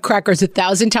crab crackers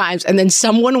 1,000 times. And then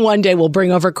someone one day will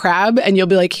bring over crab and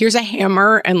you'll be like, here's a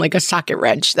hammer and like a socket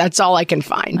wrench. That's all I can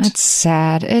find. That's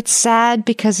sad. It's sad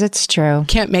because it's true.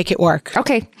 Can't make it work.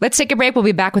 Okay, let's take a break. We'll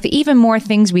be back with even more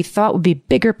things we thought would be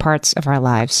bigger parts of our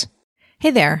lives.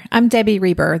 Hey there, I'm Debbie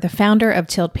Reber, the founder of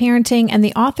Tilt Parenting and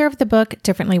the author of the book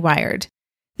Differently Wired.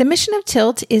 The mission of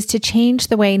Tilt is to change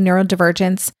the way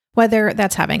neurodivergence, whether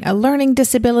that's having a learning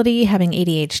disability, having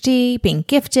ADHD, being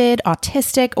gifted,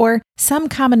 autistic, or some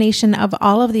combination of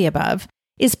all of the above,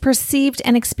 is perceived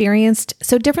and experienced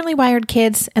so differently wired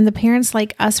kids and the parents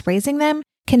like us raising them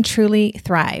can truly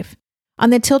thrive. On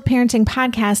the Tilt Parenting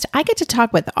podcast, I get to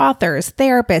talk with authors,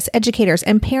 therapists, educators,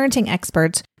 and parenting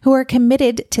experts who are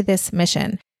committed to this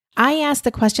mission. I ask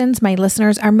the questions my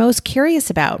listeners are most curious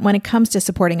about when it comes to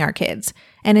supporting our kids.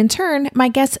 And in turn, my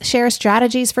guests share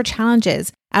strategies for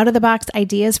challenges, out-of-the-box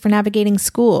ideas for navigating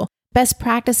school, best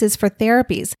practices for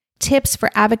therapies, tips for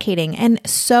advocating, and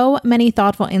so many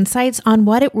thoughtful insights on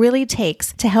what it really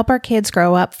takes to help our kids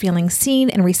grow up feeling seen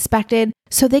and respected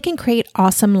so they can create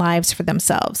awesome lives for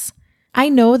themselves. I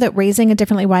know that raising a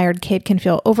differently wired kid can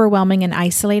feel overwhelming and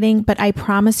isolating, but I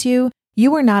promise you,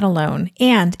 you are not alone,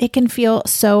 and it can feel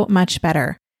so much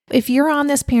better. If you're on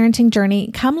this parenting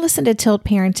journey, come listen to Tilt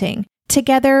Parenting.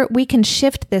 Together, we can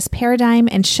shift this paradigm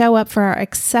and show up for our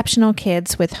exceptional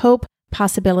kids with hope,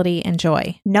 possibility, and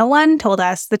joy. No one told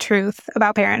us the truth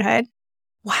about parenthood.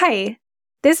 Why?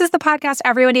 This is the podcast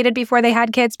everyone needed before they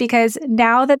had kids because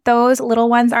now that those little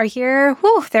ones are here,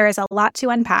 there is a lot to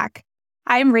unpack.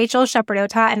 I'm Rachel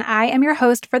Shepardota, and I am your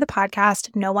host for the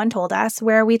podcast No One Told Us,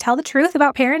 where we tell the truth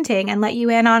about parenting and let you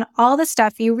in on all the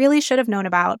stuff you really should have known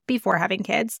about before having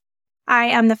kids. I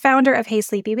am the founder of Hey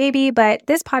Sleepy Baby, but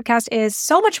this podcast is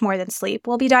so much more than sleep.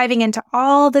 We'll be diving into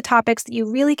all the topics that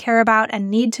you really care about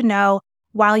and need to know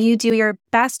while you do your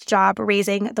best job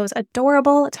raising those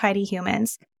adorable tiny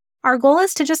humans. Our goal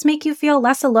is to just make you feel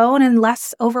less alone and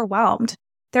less overwhelmed.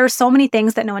 There are so many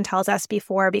things that no one tells us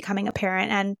before becoming a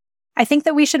parent, and I think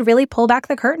that we should really pull back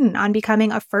the curtain on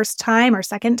becoming a first-time or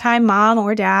second-time mom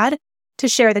or dad to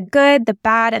share the good, the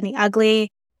bad, and the ugly.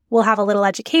 We'll have a little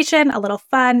education, a little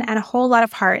fun, and a whole lot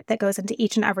of heart that goes into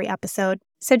each and every episode.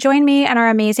 So join me and our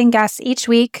amazing guests each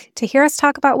week to hear us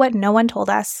talk about what no one told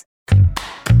us.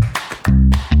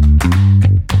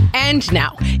 And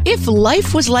now, if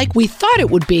life was like we thought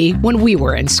it would be when we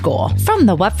were in school. From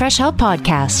the What Fresh Hell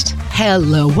podcast.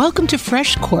 Hello, welcome to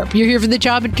Fresh Corp. You're here for the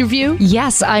job interview?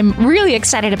 Yes, I'm really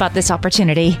excited about this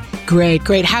opportunity. Great.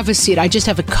 Have a seat. I just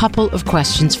have a couple of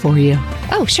questions for you.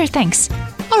 Oh, sure, thanks.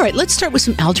 All right, let's start with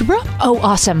some algebra. Oh,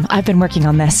 awesome. I've been working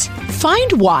on this.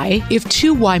 Find y if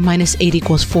 2y minus 8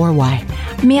 equals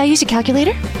 4y. May I use a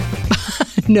calculator?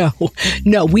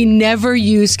 No, we never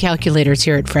use calculators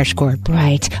here at Fresh Corp.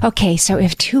 Right. Okay, so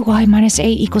if 2y minus 8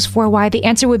 equals 4y, the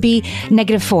answer would be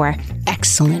 -4.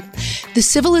 Excellent. The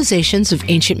civilizations of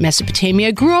ancient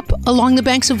Mesopotamia grew up along the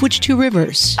banks of which two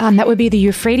rivers? That would be the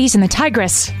Euphrates and the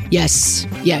Tigris. Yes.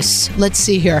 Let's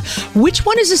see here. Which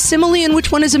one is a simile and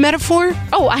which one is a metaphor?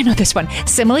 Oh, I know this one.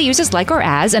 Simile uses like or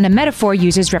as, and a metaphor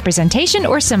uses representation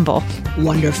or symbol.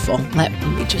 Wonderful. Let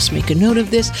me just make a note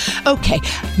of this. Okay.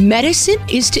 Medicine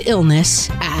is to illness,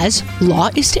 as law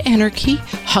is to anarchy,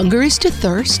 hunger is to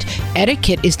thirst,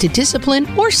 etiquette is to discipline,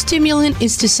 or stimulant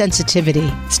is to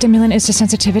sensitivity. Stimulant is to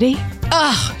sensitivity?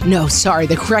 No, sorry.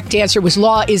 The correct answer was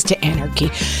law is to anarchy.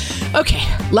 Okay,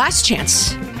 last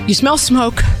chance. You smell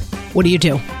smoke. What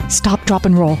do? Stop, drop,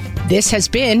 and roll. This has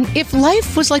been If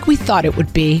Life Was Like We Thought It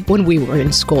Would Be When We Were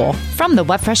in School. From the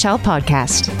What Fresh Hell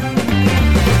podcast.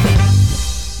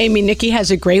 Amy, Nikki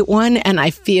has a great one, and I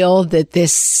feel that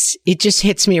it just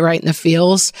hits me right in the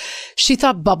feels. She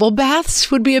thought bubble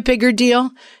baths would be a bigger deal,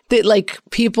 that like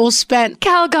people spent...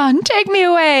 Calgon, take me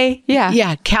away.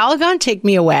 Yeah, Calgon, take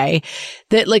me away.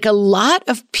 That like a lot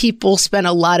of people spent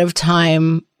a lot of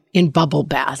time in bubble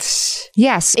baths.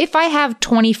 Yes. If I have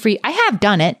 20 free, I have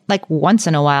done it like once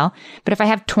in a while, but if I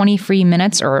have 20 free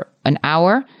minutes or an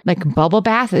hour, like bubble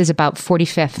bath is about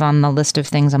 45th on the list of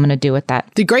things I'm going to do with that.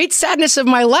 The great sadness of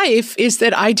my life is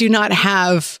that I do not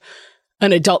have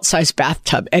an adult-sized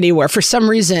bathtub anywhere. For some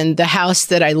reason, the house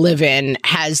that I live in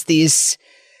has these...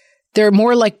 They're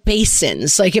more like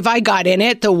basins. Like if I got in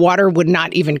it, the water would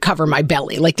not even cover my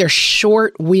belly. Like they're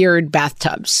short, weird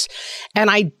bathtubs. And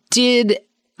I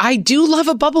do love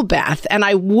a bubble bath, and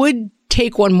I would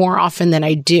take one more often than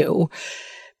I do,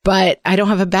 but I don't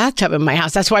have a bathtub in my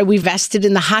house. That's why we vested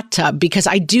in the hot tub, because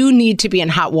I do need to be in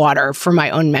hot water for my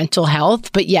own mental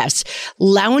health. But yes,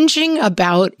 lounging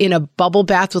about in a bubble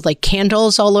bath with like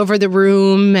candles all over the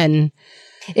room. And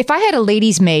if I had a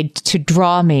lady's maid to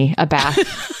draw me a bath,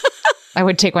 I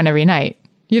would take one every night.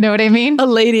 You know what I mean? A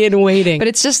lady in waiting. But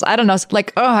it's just, I don't know, it's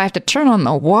like, oh, I have to turn on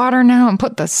the water now and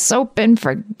put the soap in.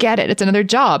 Forget it. It's another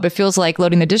job. It feels like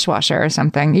loading the dishwasher or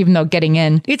something, even though getting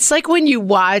in. It's like when you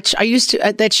watch,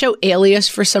 that show Alias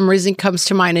for some reason comes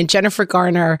to mind. And Jennifer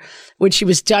Garner, when she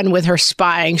was done with her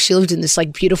spying, she lived in this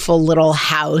like beautiful little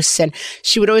house. And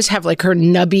she would always have like her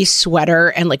nubby sweater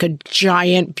and like a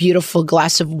giant, beautiful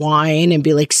glass of wine and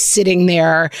be like sitting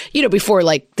there, before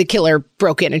like the killer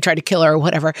broke in and tried to kill her or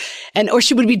whatever. Or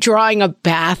she would be drawing a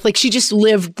bath. Like she just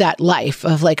lived that life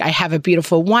of like, I have a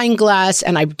beautiful wine glass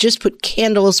and I just put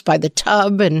candles by the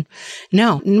tub. And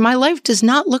no, my life does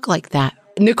not look like that.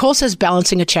 Nicole says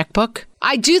balancing a checkbook.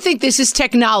 I do think this is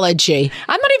technology.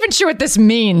 I'm not even sure what this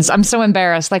means. I'm so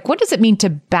embarrassed. Like, what does it mean to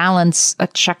balance a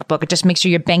checkbook? It just makes sure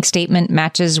your bank statement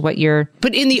matches what you're...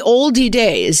 But in the oldie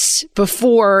days,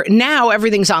 before, now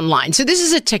everything's online. So this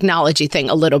is a technology thing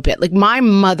a little bit. Like my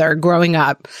mother growing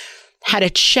up had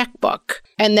a checkbook,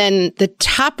 and then the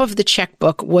top of the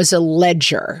checkbook was a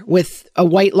ledger with a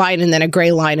white line and then a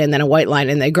gray line and then a white line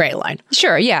and then a gray line.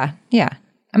 Sure, yeah.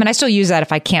 I mean, I still use that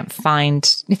if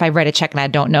I write a check and I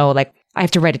don't know, like I have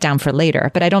to write it down for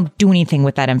later, but I don't do anything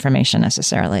with that information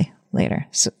necessarily later.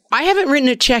 So I haven't written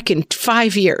a check in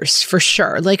 5 years for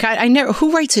sure. Like I never,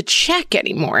 who writes a check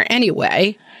anymore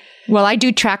anyway? Well, I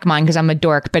do track mine because I'm a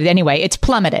dork, but anyway, it's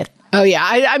plummeted. Oh, yeah.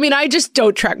 I mean, I just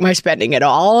don't track my spending at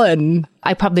all. And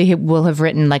I probably will have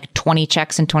written like 20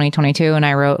 checks in 2022. And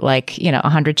I wrote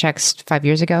 100 checks 5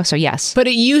 years ago. So yes. But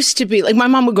it used to be like my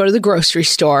mom would go to the grocery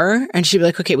store and she'd be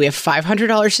like, okay, we have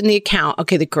 $500 in the account.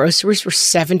 Okay, the groceries were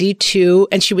 72.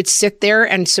 And she would sit there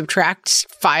and subtract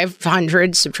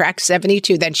 500, subtract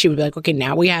 72. Then she would be like, okay,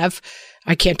 now we have,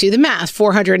 I can't do the math,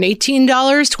 $418,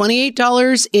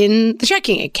 $28 in the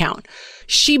checking account.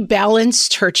 She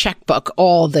balanced her checkbook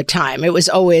all the time. It was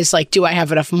always like, do I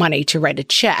have enough money to write a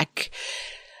check?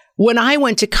 When I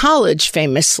went to college,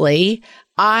 famously,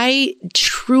 I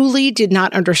truly did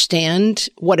not understand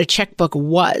what a checkbook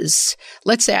was.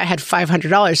 Let's say I had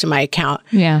 $500 in my account.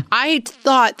 Yeah. I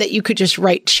thought that you could just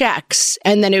write checks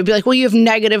and then it would be like, well, you have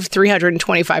negative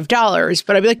 $325.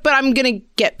 But I'd be like, but I'm going to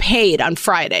get paid on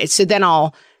Friday. So then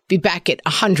I'll be back at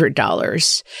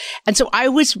 $100. And so I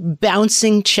was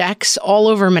bouncing checks all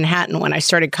over Manhattan when I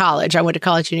started college. I went to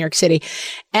college in New York City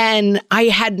and I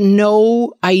had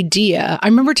no idea. I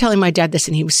remember telling my dad this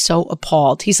and he was so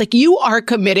appalled. He's like, you are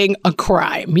committing a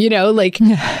crime. You know, like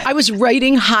I was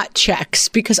writing hot checks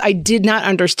because I did not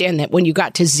understand that when you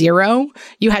got to zero,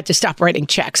 you had to stop writing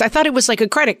checks. I thought it was like a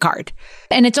credit card.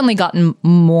 And it's only gotten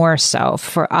more so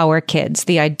for our kids.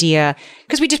 The idea,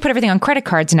 because we just put everything on credit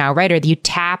cards now, right? Or you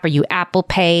tap or you Apple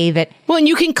Pay that. Well, and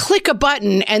you can click a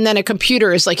button and then a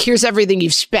computer is like, here's everything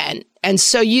you've spent. And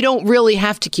so you don't really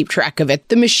have to keep track of it.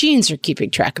 The machines are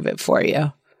keeping track of it for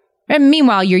you. And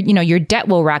meanwhile, your debt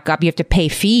will rack up. You have to pay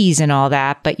fees and all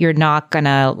that, but you're not going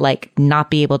to not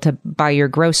be able to buy your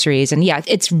groceries. And yeah,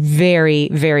 it's very,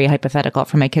 very hypothetical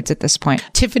for my kids at this point.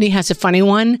 Tiffany has a funny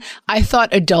one. I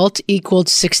thought adult equaled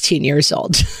 16 years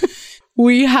old.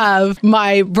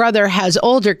 My brother has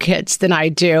older kids than I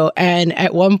do. And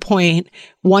at one point,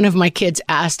 one of my kids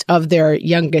asked of their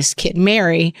youngest kid,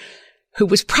 Mary, who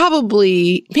was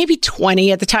probably maybe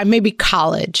 20 at the time, maybe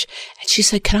college. And she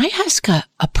said, can I ask a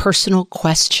personal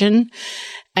question?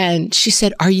 And she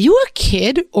said, are you a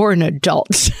kid or an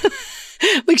adult?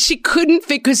 Like she couldn't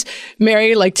think, because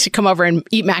Mary liked to come over and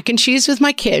eat mac and cheese with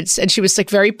my kids. And she was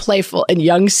like very playful and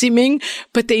young seeming,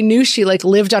 but they knew she like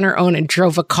lived on her own and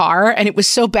drove a car. And it was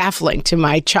so baffling to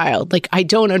my child. Like, I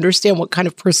don't understand what kind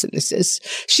of person this is.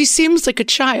 She seems like a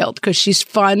child because she's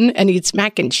fun and eats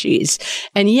mac and cheese.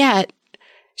 And yet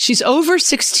she's over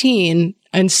 16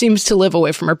 and seems to live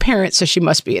away from her parents. So she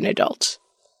must be an adult.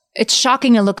 It's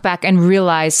shocking to look back and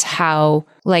realize how,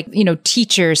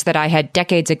 teachers that I had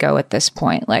decades ago at this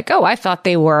point, I thought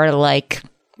they were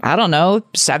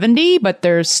 70, but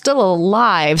they're still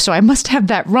alive. So I must have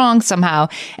that wrong somehow.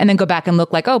 And then go back and look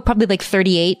probably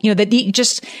 38.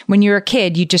 When you're a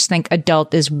kid, you just think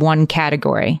adult is one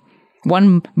category.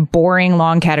 One boring,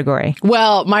 long category.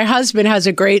 Well, my husband has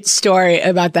a great story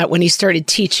about that when he started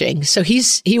teaching. So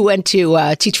he went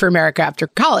to Teach for America after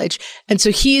college. And so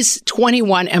he's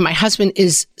 21 and my husband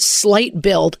is slight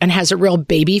build and has a real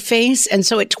baby face. And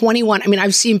so at 21,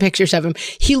 I've seen pictures of him.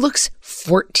 He looks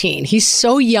 14. He's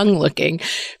so young looking,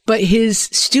 but his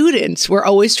students were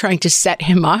always trying to set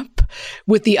him up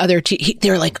with the other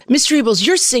they're like, Mr. Ebles,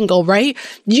 you're single, right?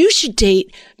 You should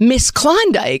date Miss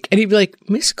Klondike. And he'd be like,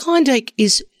 Miss Klondike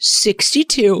is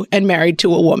 62 and married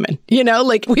to a woman.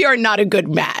 We are not a good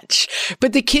match.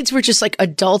 But the kids were just like,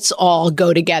 adults all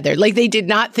go together. They did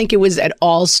not think it was at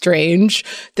all strange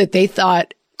that they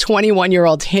thought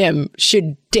 21-year-old him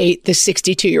should date the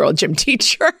 62-year-old gym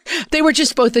teacher. They were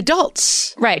just both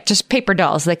adults. Right. Just paper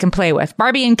dolls they can play with.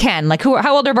 Barbie and Ken.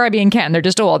 How old are Barbie and Ken? They're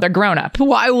just old. They're grown up.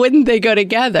 Why wouldn't they go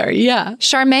together? Yeah.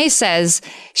 Charmaine says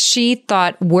she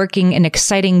thought working an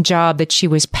exciting job that she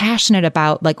was passionate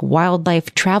about, like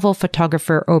wildlife travel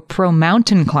photographer or pro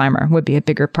mountain climber, would be a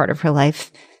bigger part of her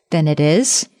life than it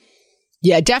is.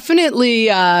 Yeah, definitely.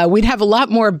 We'd have a lot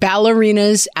more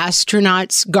ballerinas,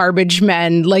 astronauts, garbage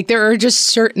men. There are just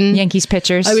certain Yankees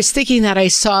pitchers. I was thinking that I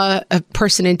saw a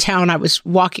person in town. I was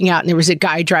walking out and there was a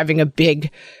guy driving a big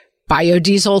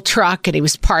biodiesel truck and he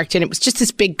was parked and it was just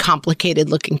this big complicated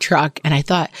looking truck. And I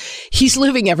thought, he's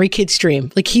living every kid's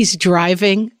dream. He's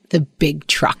driving the big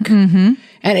truck. Mm-hmm.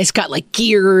 And it's got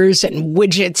gears and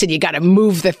widgets and you got to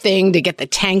move the thing to get the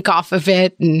tank off of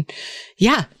it. And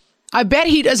yeah. I bet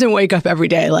he doesn't wake up every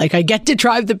day I get to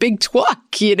drive the big truck,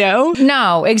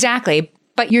 No, exactly.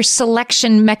 But your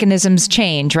selection mechanisms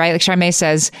change, right? Like Charmaine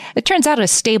says, it turns out a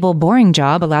stable, boring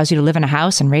job allows you to live in a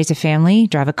house and raise a family,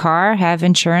 drive a car, have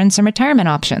insurance and retirement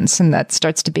options. And that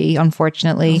starts to be,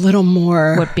 unfortunately, a little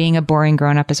more what being a boring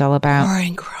grown-up is all about.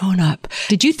 Boring grown-up.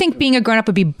 Did you think being a grown-up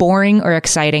would be boring or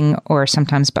exciting or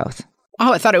sometimes both?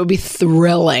 Oh, I thought it would be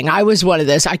thrilling. I was one of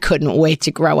those. I couldn't wait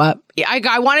to grow up.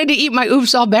 I wanted to eat my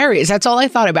Oops All Berries. That's all I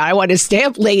thought about. I wanted to stay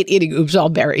up late eating Oops All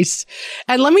Berries.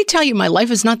 And let me tell you, my life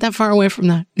is not that far away from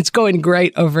that. It's going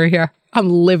great over here.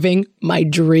 I'm living my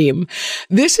dream.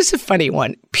 This is a funny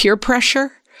one. Peer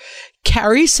pressure.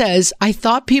 Carrie says, I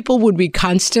thought people would be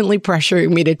constantly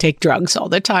pressuring me to take drugs all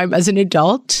the time as an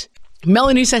adult.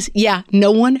 Melanie says, yeah,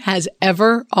 no one has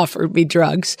ever offered me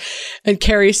drugs. And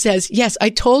Carrie says, yes, I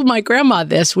told my grandma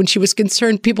this when she was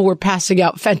concerned people were passing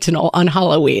out fentanyl on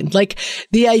Halloween.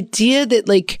 The idea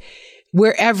that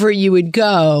wherever you would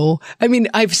go,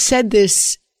 I've said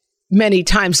this many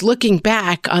times looking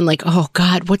back on oh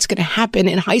God, what's going to happen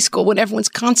in high school when everyone's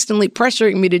constantly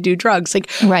pressuring me to do drugs?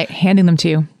 Right. Handing them to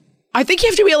you. I think you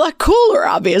have to be a lot cooler,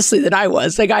 obviously, than I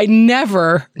was. I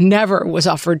never was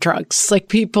offered drugs.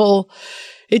 People,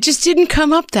 it just didn't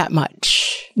come up that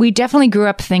much. We definitely grew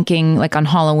up thinking on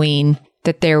Halloween,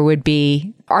 that there would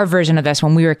be, our version of this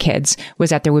when we were kids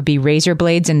was that there would be razor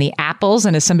blades in the apples.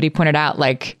 And as somebody pointed out,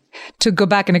 like, to go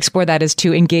back and explore that is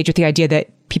to engage with the idea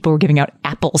that people were giving out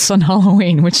apples on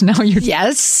Halloween, which now your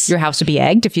house would be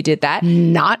egged if you did that.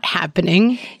 Not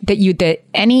happening. That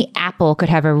any apple could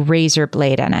have a razor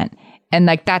blade in it. And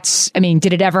like, that's, I mean,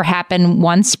 did it ever happen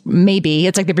once? Maybe.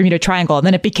 It's like the Bermuda Triangle. And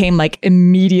then it became like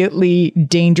immediately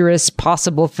dangerous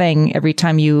possible thing every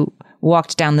time you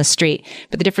walked down the street.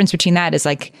 But the difference between that is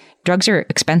like, drugs are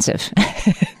expensive.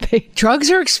 Drugs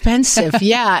are expensive.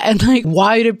 Yeah. And like,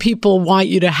 why do people want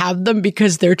you to have them?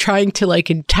 Because they're trying to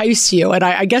like entice you. And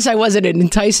I guess I wasn't an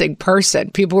enticing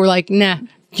person. People were like, nah,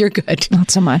 you're good. Not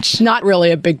so much. Not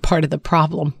really a big part of the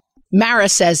problem. Mara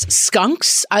says,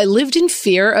 skunks. I lived in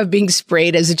fear of being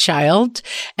sprayed as a child.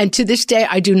 And to this day,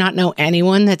 I do not know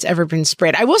anyone that's ever been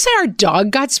sprayed. I will say our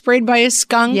dog got sprayed by a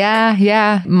skunk.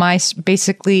 Yeah. My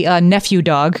basically nephew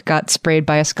dog got sprayed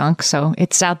by a skunk. So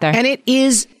it's out there. And it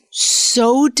is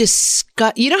so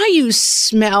disgusting. You know how you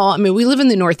smell? I mean, we live in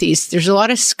the Northeast. There's a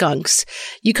lot of skunks.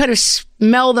 You kind of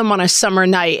smell them on a summer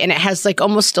night and it has like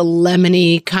almost a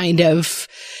lemony kind of,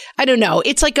 I don't know.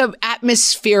 It's like a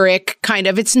atmospheric kind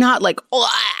of, it's not like,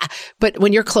 but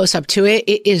when you're close up to it,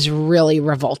 it is really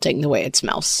revolting the way it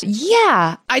smells.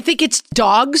 Yeah. I think it's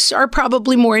dogs are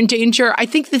probably more in danger. I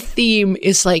think the theme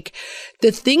is like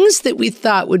the things that we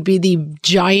thought would be the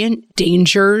giant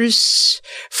dangers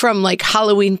from like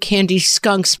Halloween candy,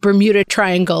 skunks, Bermuda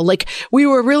Triangle. Like we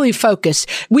were really focused.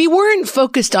 We weren't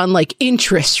focused on like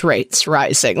interest rates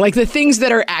rising, like the things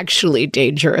that are actually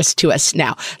dangerous to us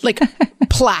now, like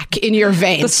plaque in your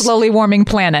veins. The slowly warming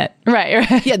planet.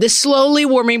 Right. Yeah, the slowly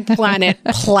warming planet,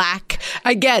 plaque.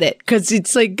 I get it. Because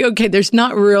it's like, okay, there's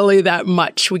not really that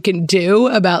much we can do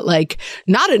about like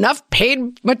not enough paid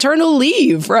maternal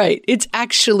leave. Right. It's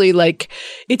actually like,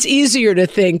 it's easier to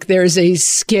think there's a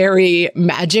scary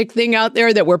magic thing out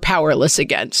there that we're powerless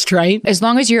against, right? As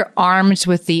long as you're armed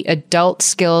with the adult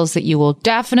skills that you will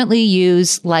definitely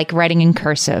use, like writing in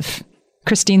cursive.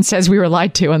 Christine says we were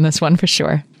lied to on this one for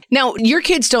sure. Now, your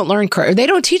kids don't learn cursive. They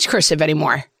don't teach cursive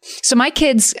anymore. So my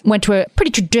kids went to a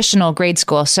pretty traditional grade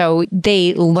school. So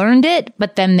they learned it,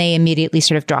 but then they immediately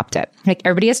sort of dropped it. Like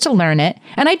everybody has to learn it.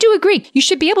 And I do agree. You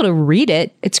should be able to read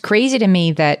it. It's crazy to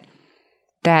me that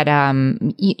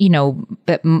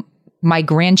my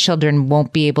grandchildren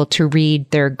won't be able to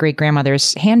read their great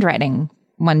grandmother's handwriting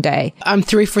one day. I'm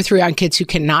 3 for 3 on kids who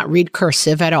cannot read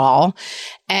cursive at all.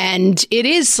 And it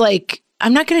is like,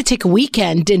 I'm not going to take a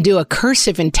weekend and do a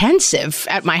cursive intensive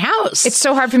at my house. It's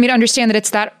so hard for me to understand that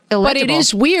it's that illegible. But it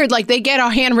is weird. Like they get a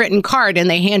handwritten card and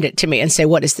they hand it to me and say,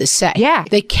 what does this say? Yeah.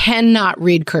 They cannot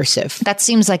read cursive. That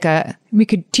seems like we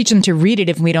could teach them to read it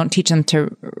if we don't teach them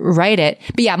to write it.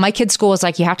 But yeah, my kids' school is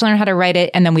like, you have to learn how to write it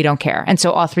and then we don't care. And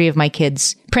so all 3 of my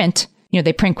kids print.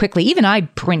 They print quickly. Even I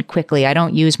print quickly. I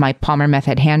don't use my Palmer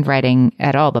method handwriting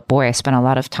at all. But boy, I spent a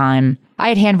lot of time. I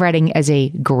had handwriting as a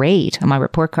grade on my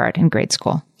report card in grade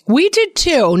school. We did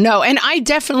too. No, and I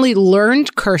definitely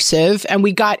learned cursive and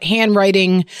we got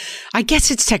handwriting. I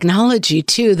guess it's technology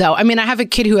too, though. I mean, I have a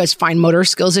kid who has fine motor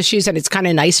skills issues and it's kind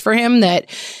of nice for him that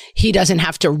he doesn't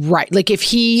have to write. Like if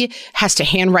he has to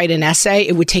handwrite an essay,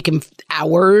 it would take him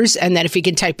hours. And then if he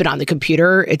can type it on the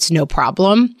computer, it's no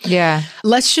problem. Yeah.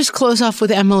 Let's just close off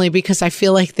with Emily because I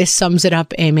feel like this sums it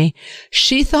up, Amy.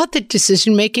 She thought that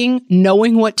decision making,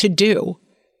 knowing what to do,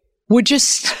 would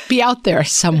just be out there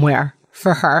somewhere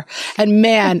for her. And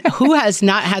man, who has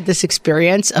not had this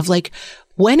experience of like,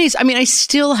 I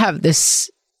still have this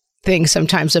thing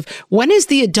sometimes of when is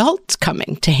the adult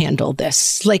coming to handle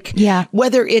this? Like, yeah.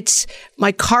 Whether it's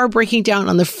my car breaking down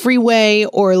on the freeway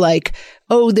or like,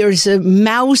 oh, there's a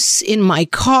mouse in my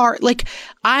car. Like,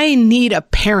 I need a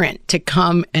parent to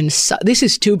come and this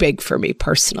is too big for me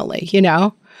personally,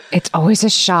 It's always a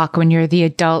shock when you're the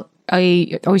adult.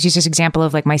 I always use this example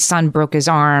of like my son broke his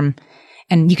arm.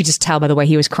 And you could just tell by the way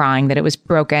he was crying that it was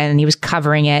broken and he was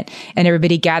covering it and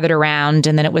everybody gathered around.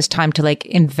 And then it was time to like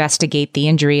investigate the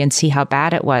injury and see how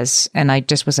bad it was. And I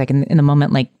just was like in the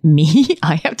moment, like me,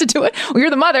 I have to do it. Well, you're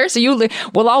the mother. So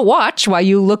I'll watch while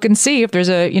you look and see if there's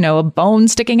a bone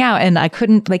sticking out. And I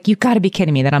couldn't you got to be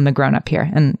kidding me that I'm the grown up here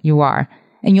and you are.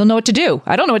 And you'll know what to do.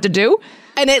 I don't know what to do.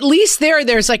 And at least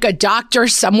there's like a doctor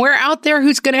somewhere out there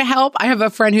who's going to help. I have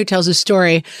a friend who tells a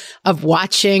story of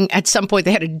watching, at some point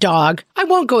they had a dog. I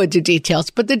won't go into details,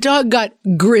 but the dog got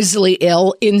grisly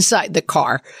ill inside the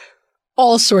car.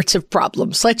 All sorts of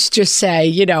problems. Let's just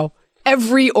say,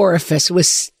 every orifice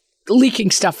was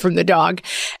leaking stuff from the dog.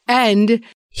 And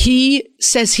He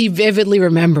says he vividly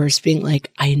remembers being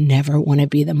like, I never want to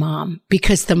be the mom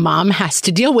because the mom has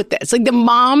to deal with this. Like the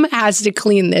mom has to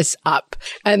clean this up.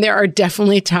 And there are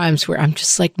definitely times where I'm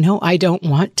just like, no, I don't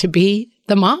want to be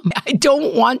the mom. I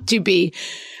don't want to be.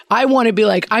 I want to be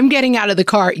like, I'm getting out of the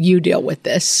car. You deal with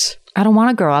this. I don't want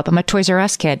to grow up. I'm a Toys R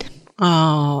Us kid.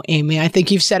 Oh, Amy, I think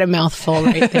you've said a mouthful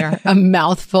right there. A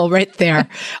mouthful right there.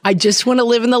 I just want to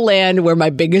live in the land where my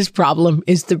biggest problem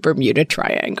is the Bermuda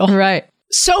Triangle. Right.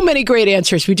 So many great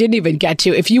answers we didn't even get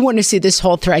to. If you want to see this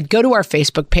whole thread, go to our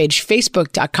Facebook page,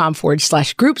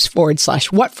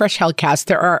 facebook.com/groups/whatfreshhellcast.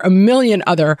 There are a million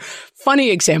other funny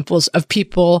examples of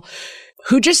people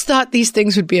who just thought these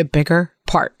things would be a bigger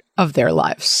part of their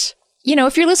lives. You know,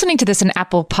 if you're listening to this in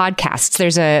Apple Podcasts,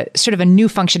 there's a sort of a new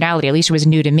functionality, at least it was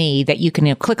new to me, that you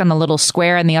can click on the little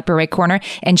square in the upper right corner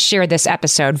and share this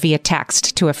episode via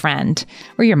text to a friend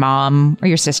or your mom or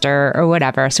your sister or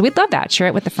whatever. So we'd love that. Share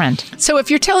it with a friend. So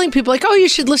if you're telling people like, oh, you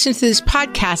should listen to this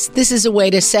podcast, this is a way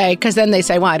to say, because then they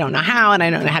say, well, I don't know how and I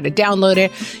don't know how to download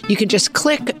it. You can just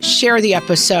click, share the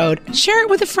episode, share it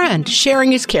with a friend.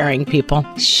 Sharing is caring, people.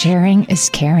 Sharing is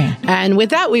caring. And with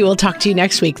that, we will talk to you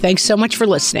next week. Thanks so much for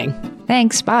listening.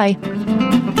 Thanks. Bye.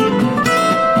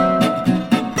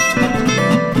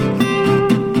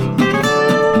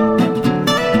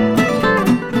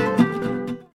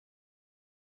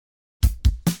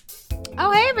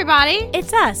 Oh, hey, everybody.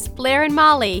 It's us, Blair and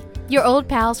Molly, your old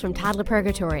pals from Toddler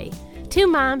Purgatory. Two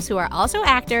moms who are also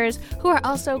actors, who are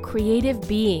also creative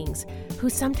beings, who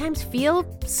sometimes feel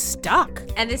stuck.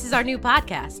 And this is our new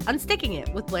podcast, Unsticking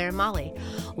It with Blair and Molly.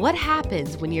 What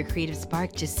happens when your creative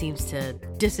spark just seems to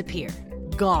disappear?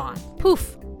 Gone.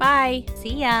 Poof. Bye.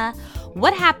 See ya.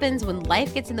 What happens when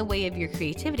life gets in the way of your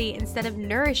creativity instead of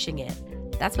nourishing it?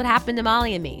 That's what happened to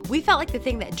Molly and me. We felt like the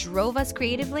thing that drove us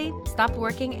creatively stopped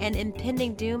working and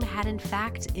impending doom had in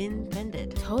fact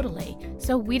impended. Totally.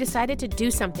 So we decided to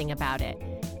do something about it.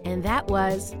 And that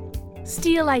was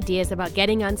steal ideas about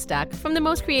getting unstuck from the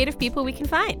most creative people we can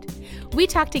find. We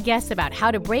talked to guests about how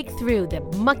to break through the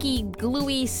mucky,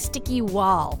 gluey, sticky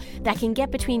wall that can get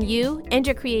between you and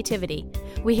your creativity.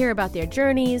 We hear about their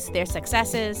journeys, their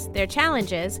successes, their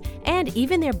challenges, and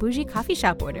even their bougie coffee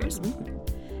shop orders.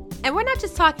 And we're not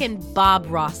just talking Bob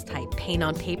Ross type paint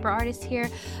on paper artists here,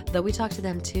 though we talk to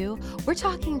them too. We're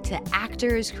talking to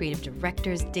actors, creative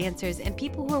directors, dancers, and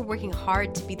people who are working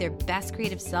hard to be their best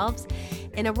creative selves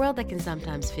in a world that can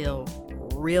sometimes feel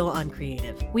real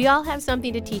uncreative. We all have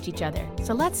something to teach each other,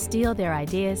 so let's steal their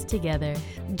ideas together.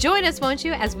 Join us, won't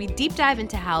you, as we deep dive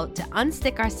into how to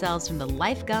unstick ourselves from the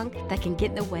life gunk that can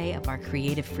get in the way of our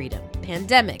creative freedom.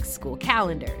 Pandemics, school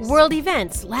calendars, world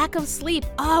events, lack of sleep.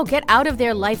 Oh, get out of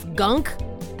their life gunk.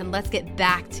 And let's get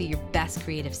back to your best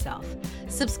creative self.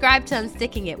 Subscribe to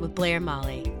Unsticking It with Blair and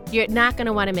Molly. You're not going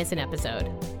to want to miss an episode.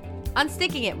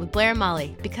 Unsticking It with Blair and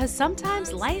Molly, because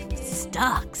sometimes life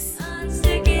sucks.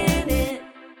 Unsticking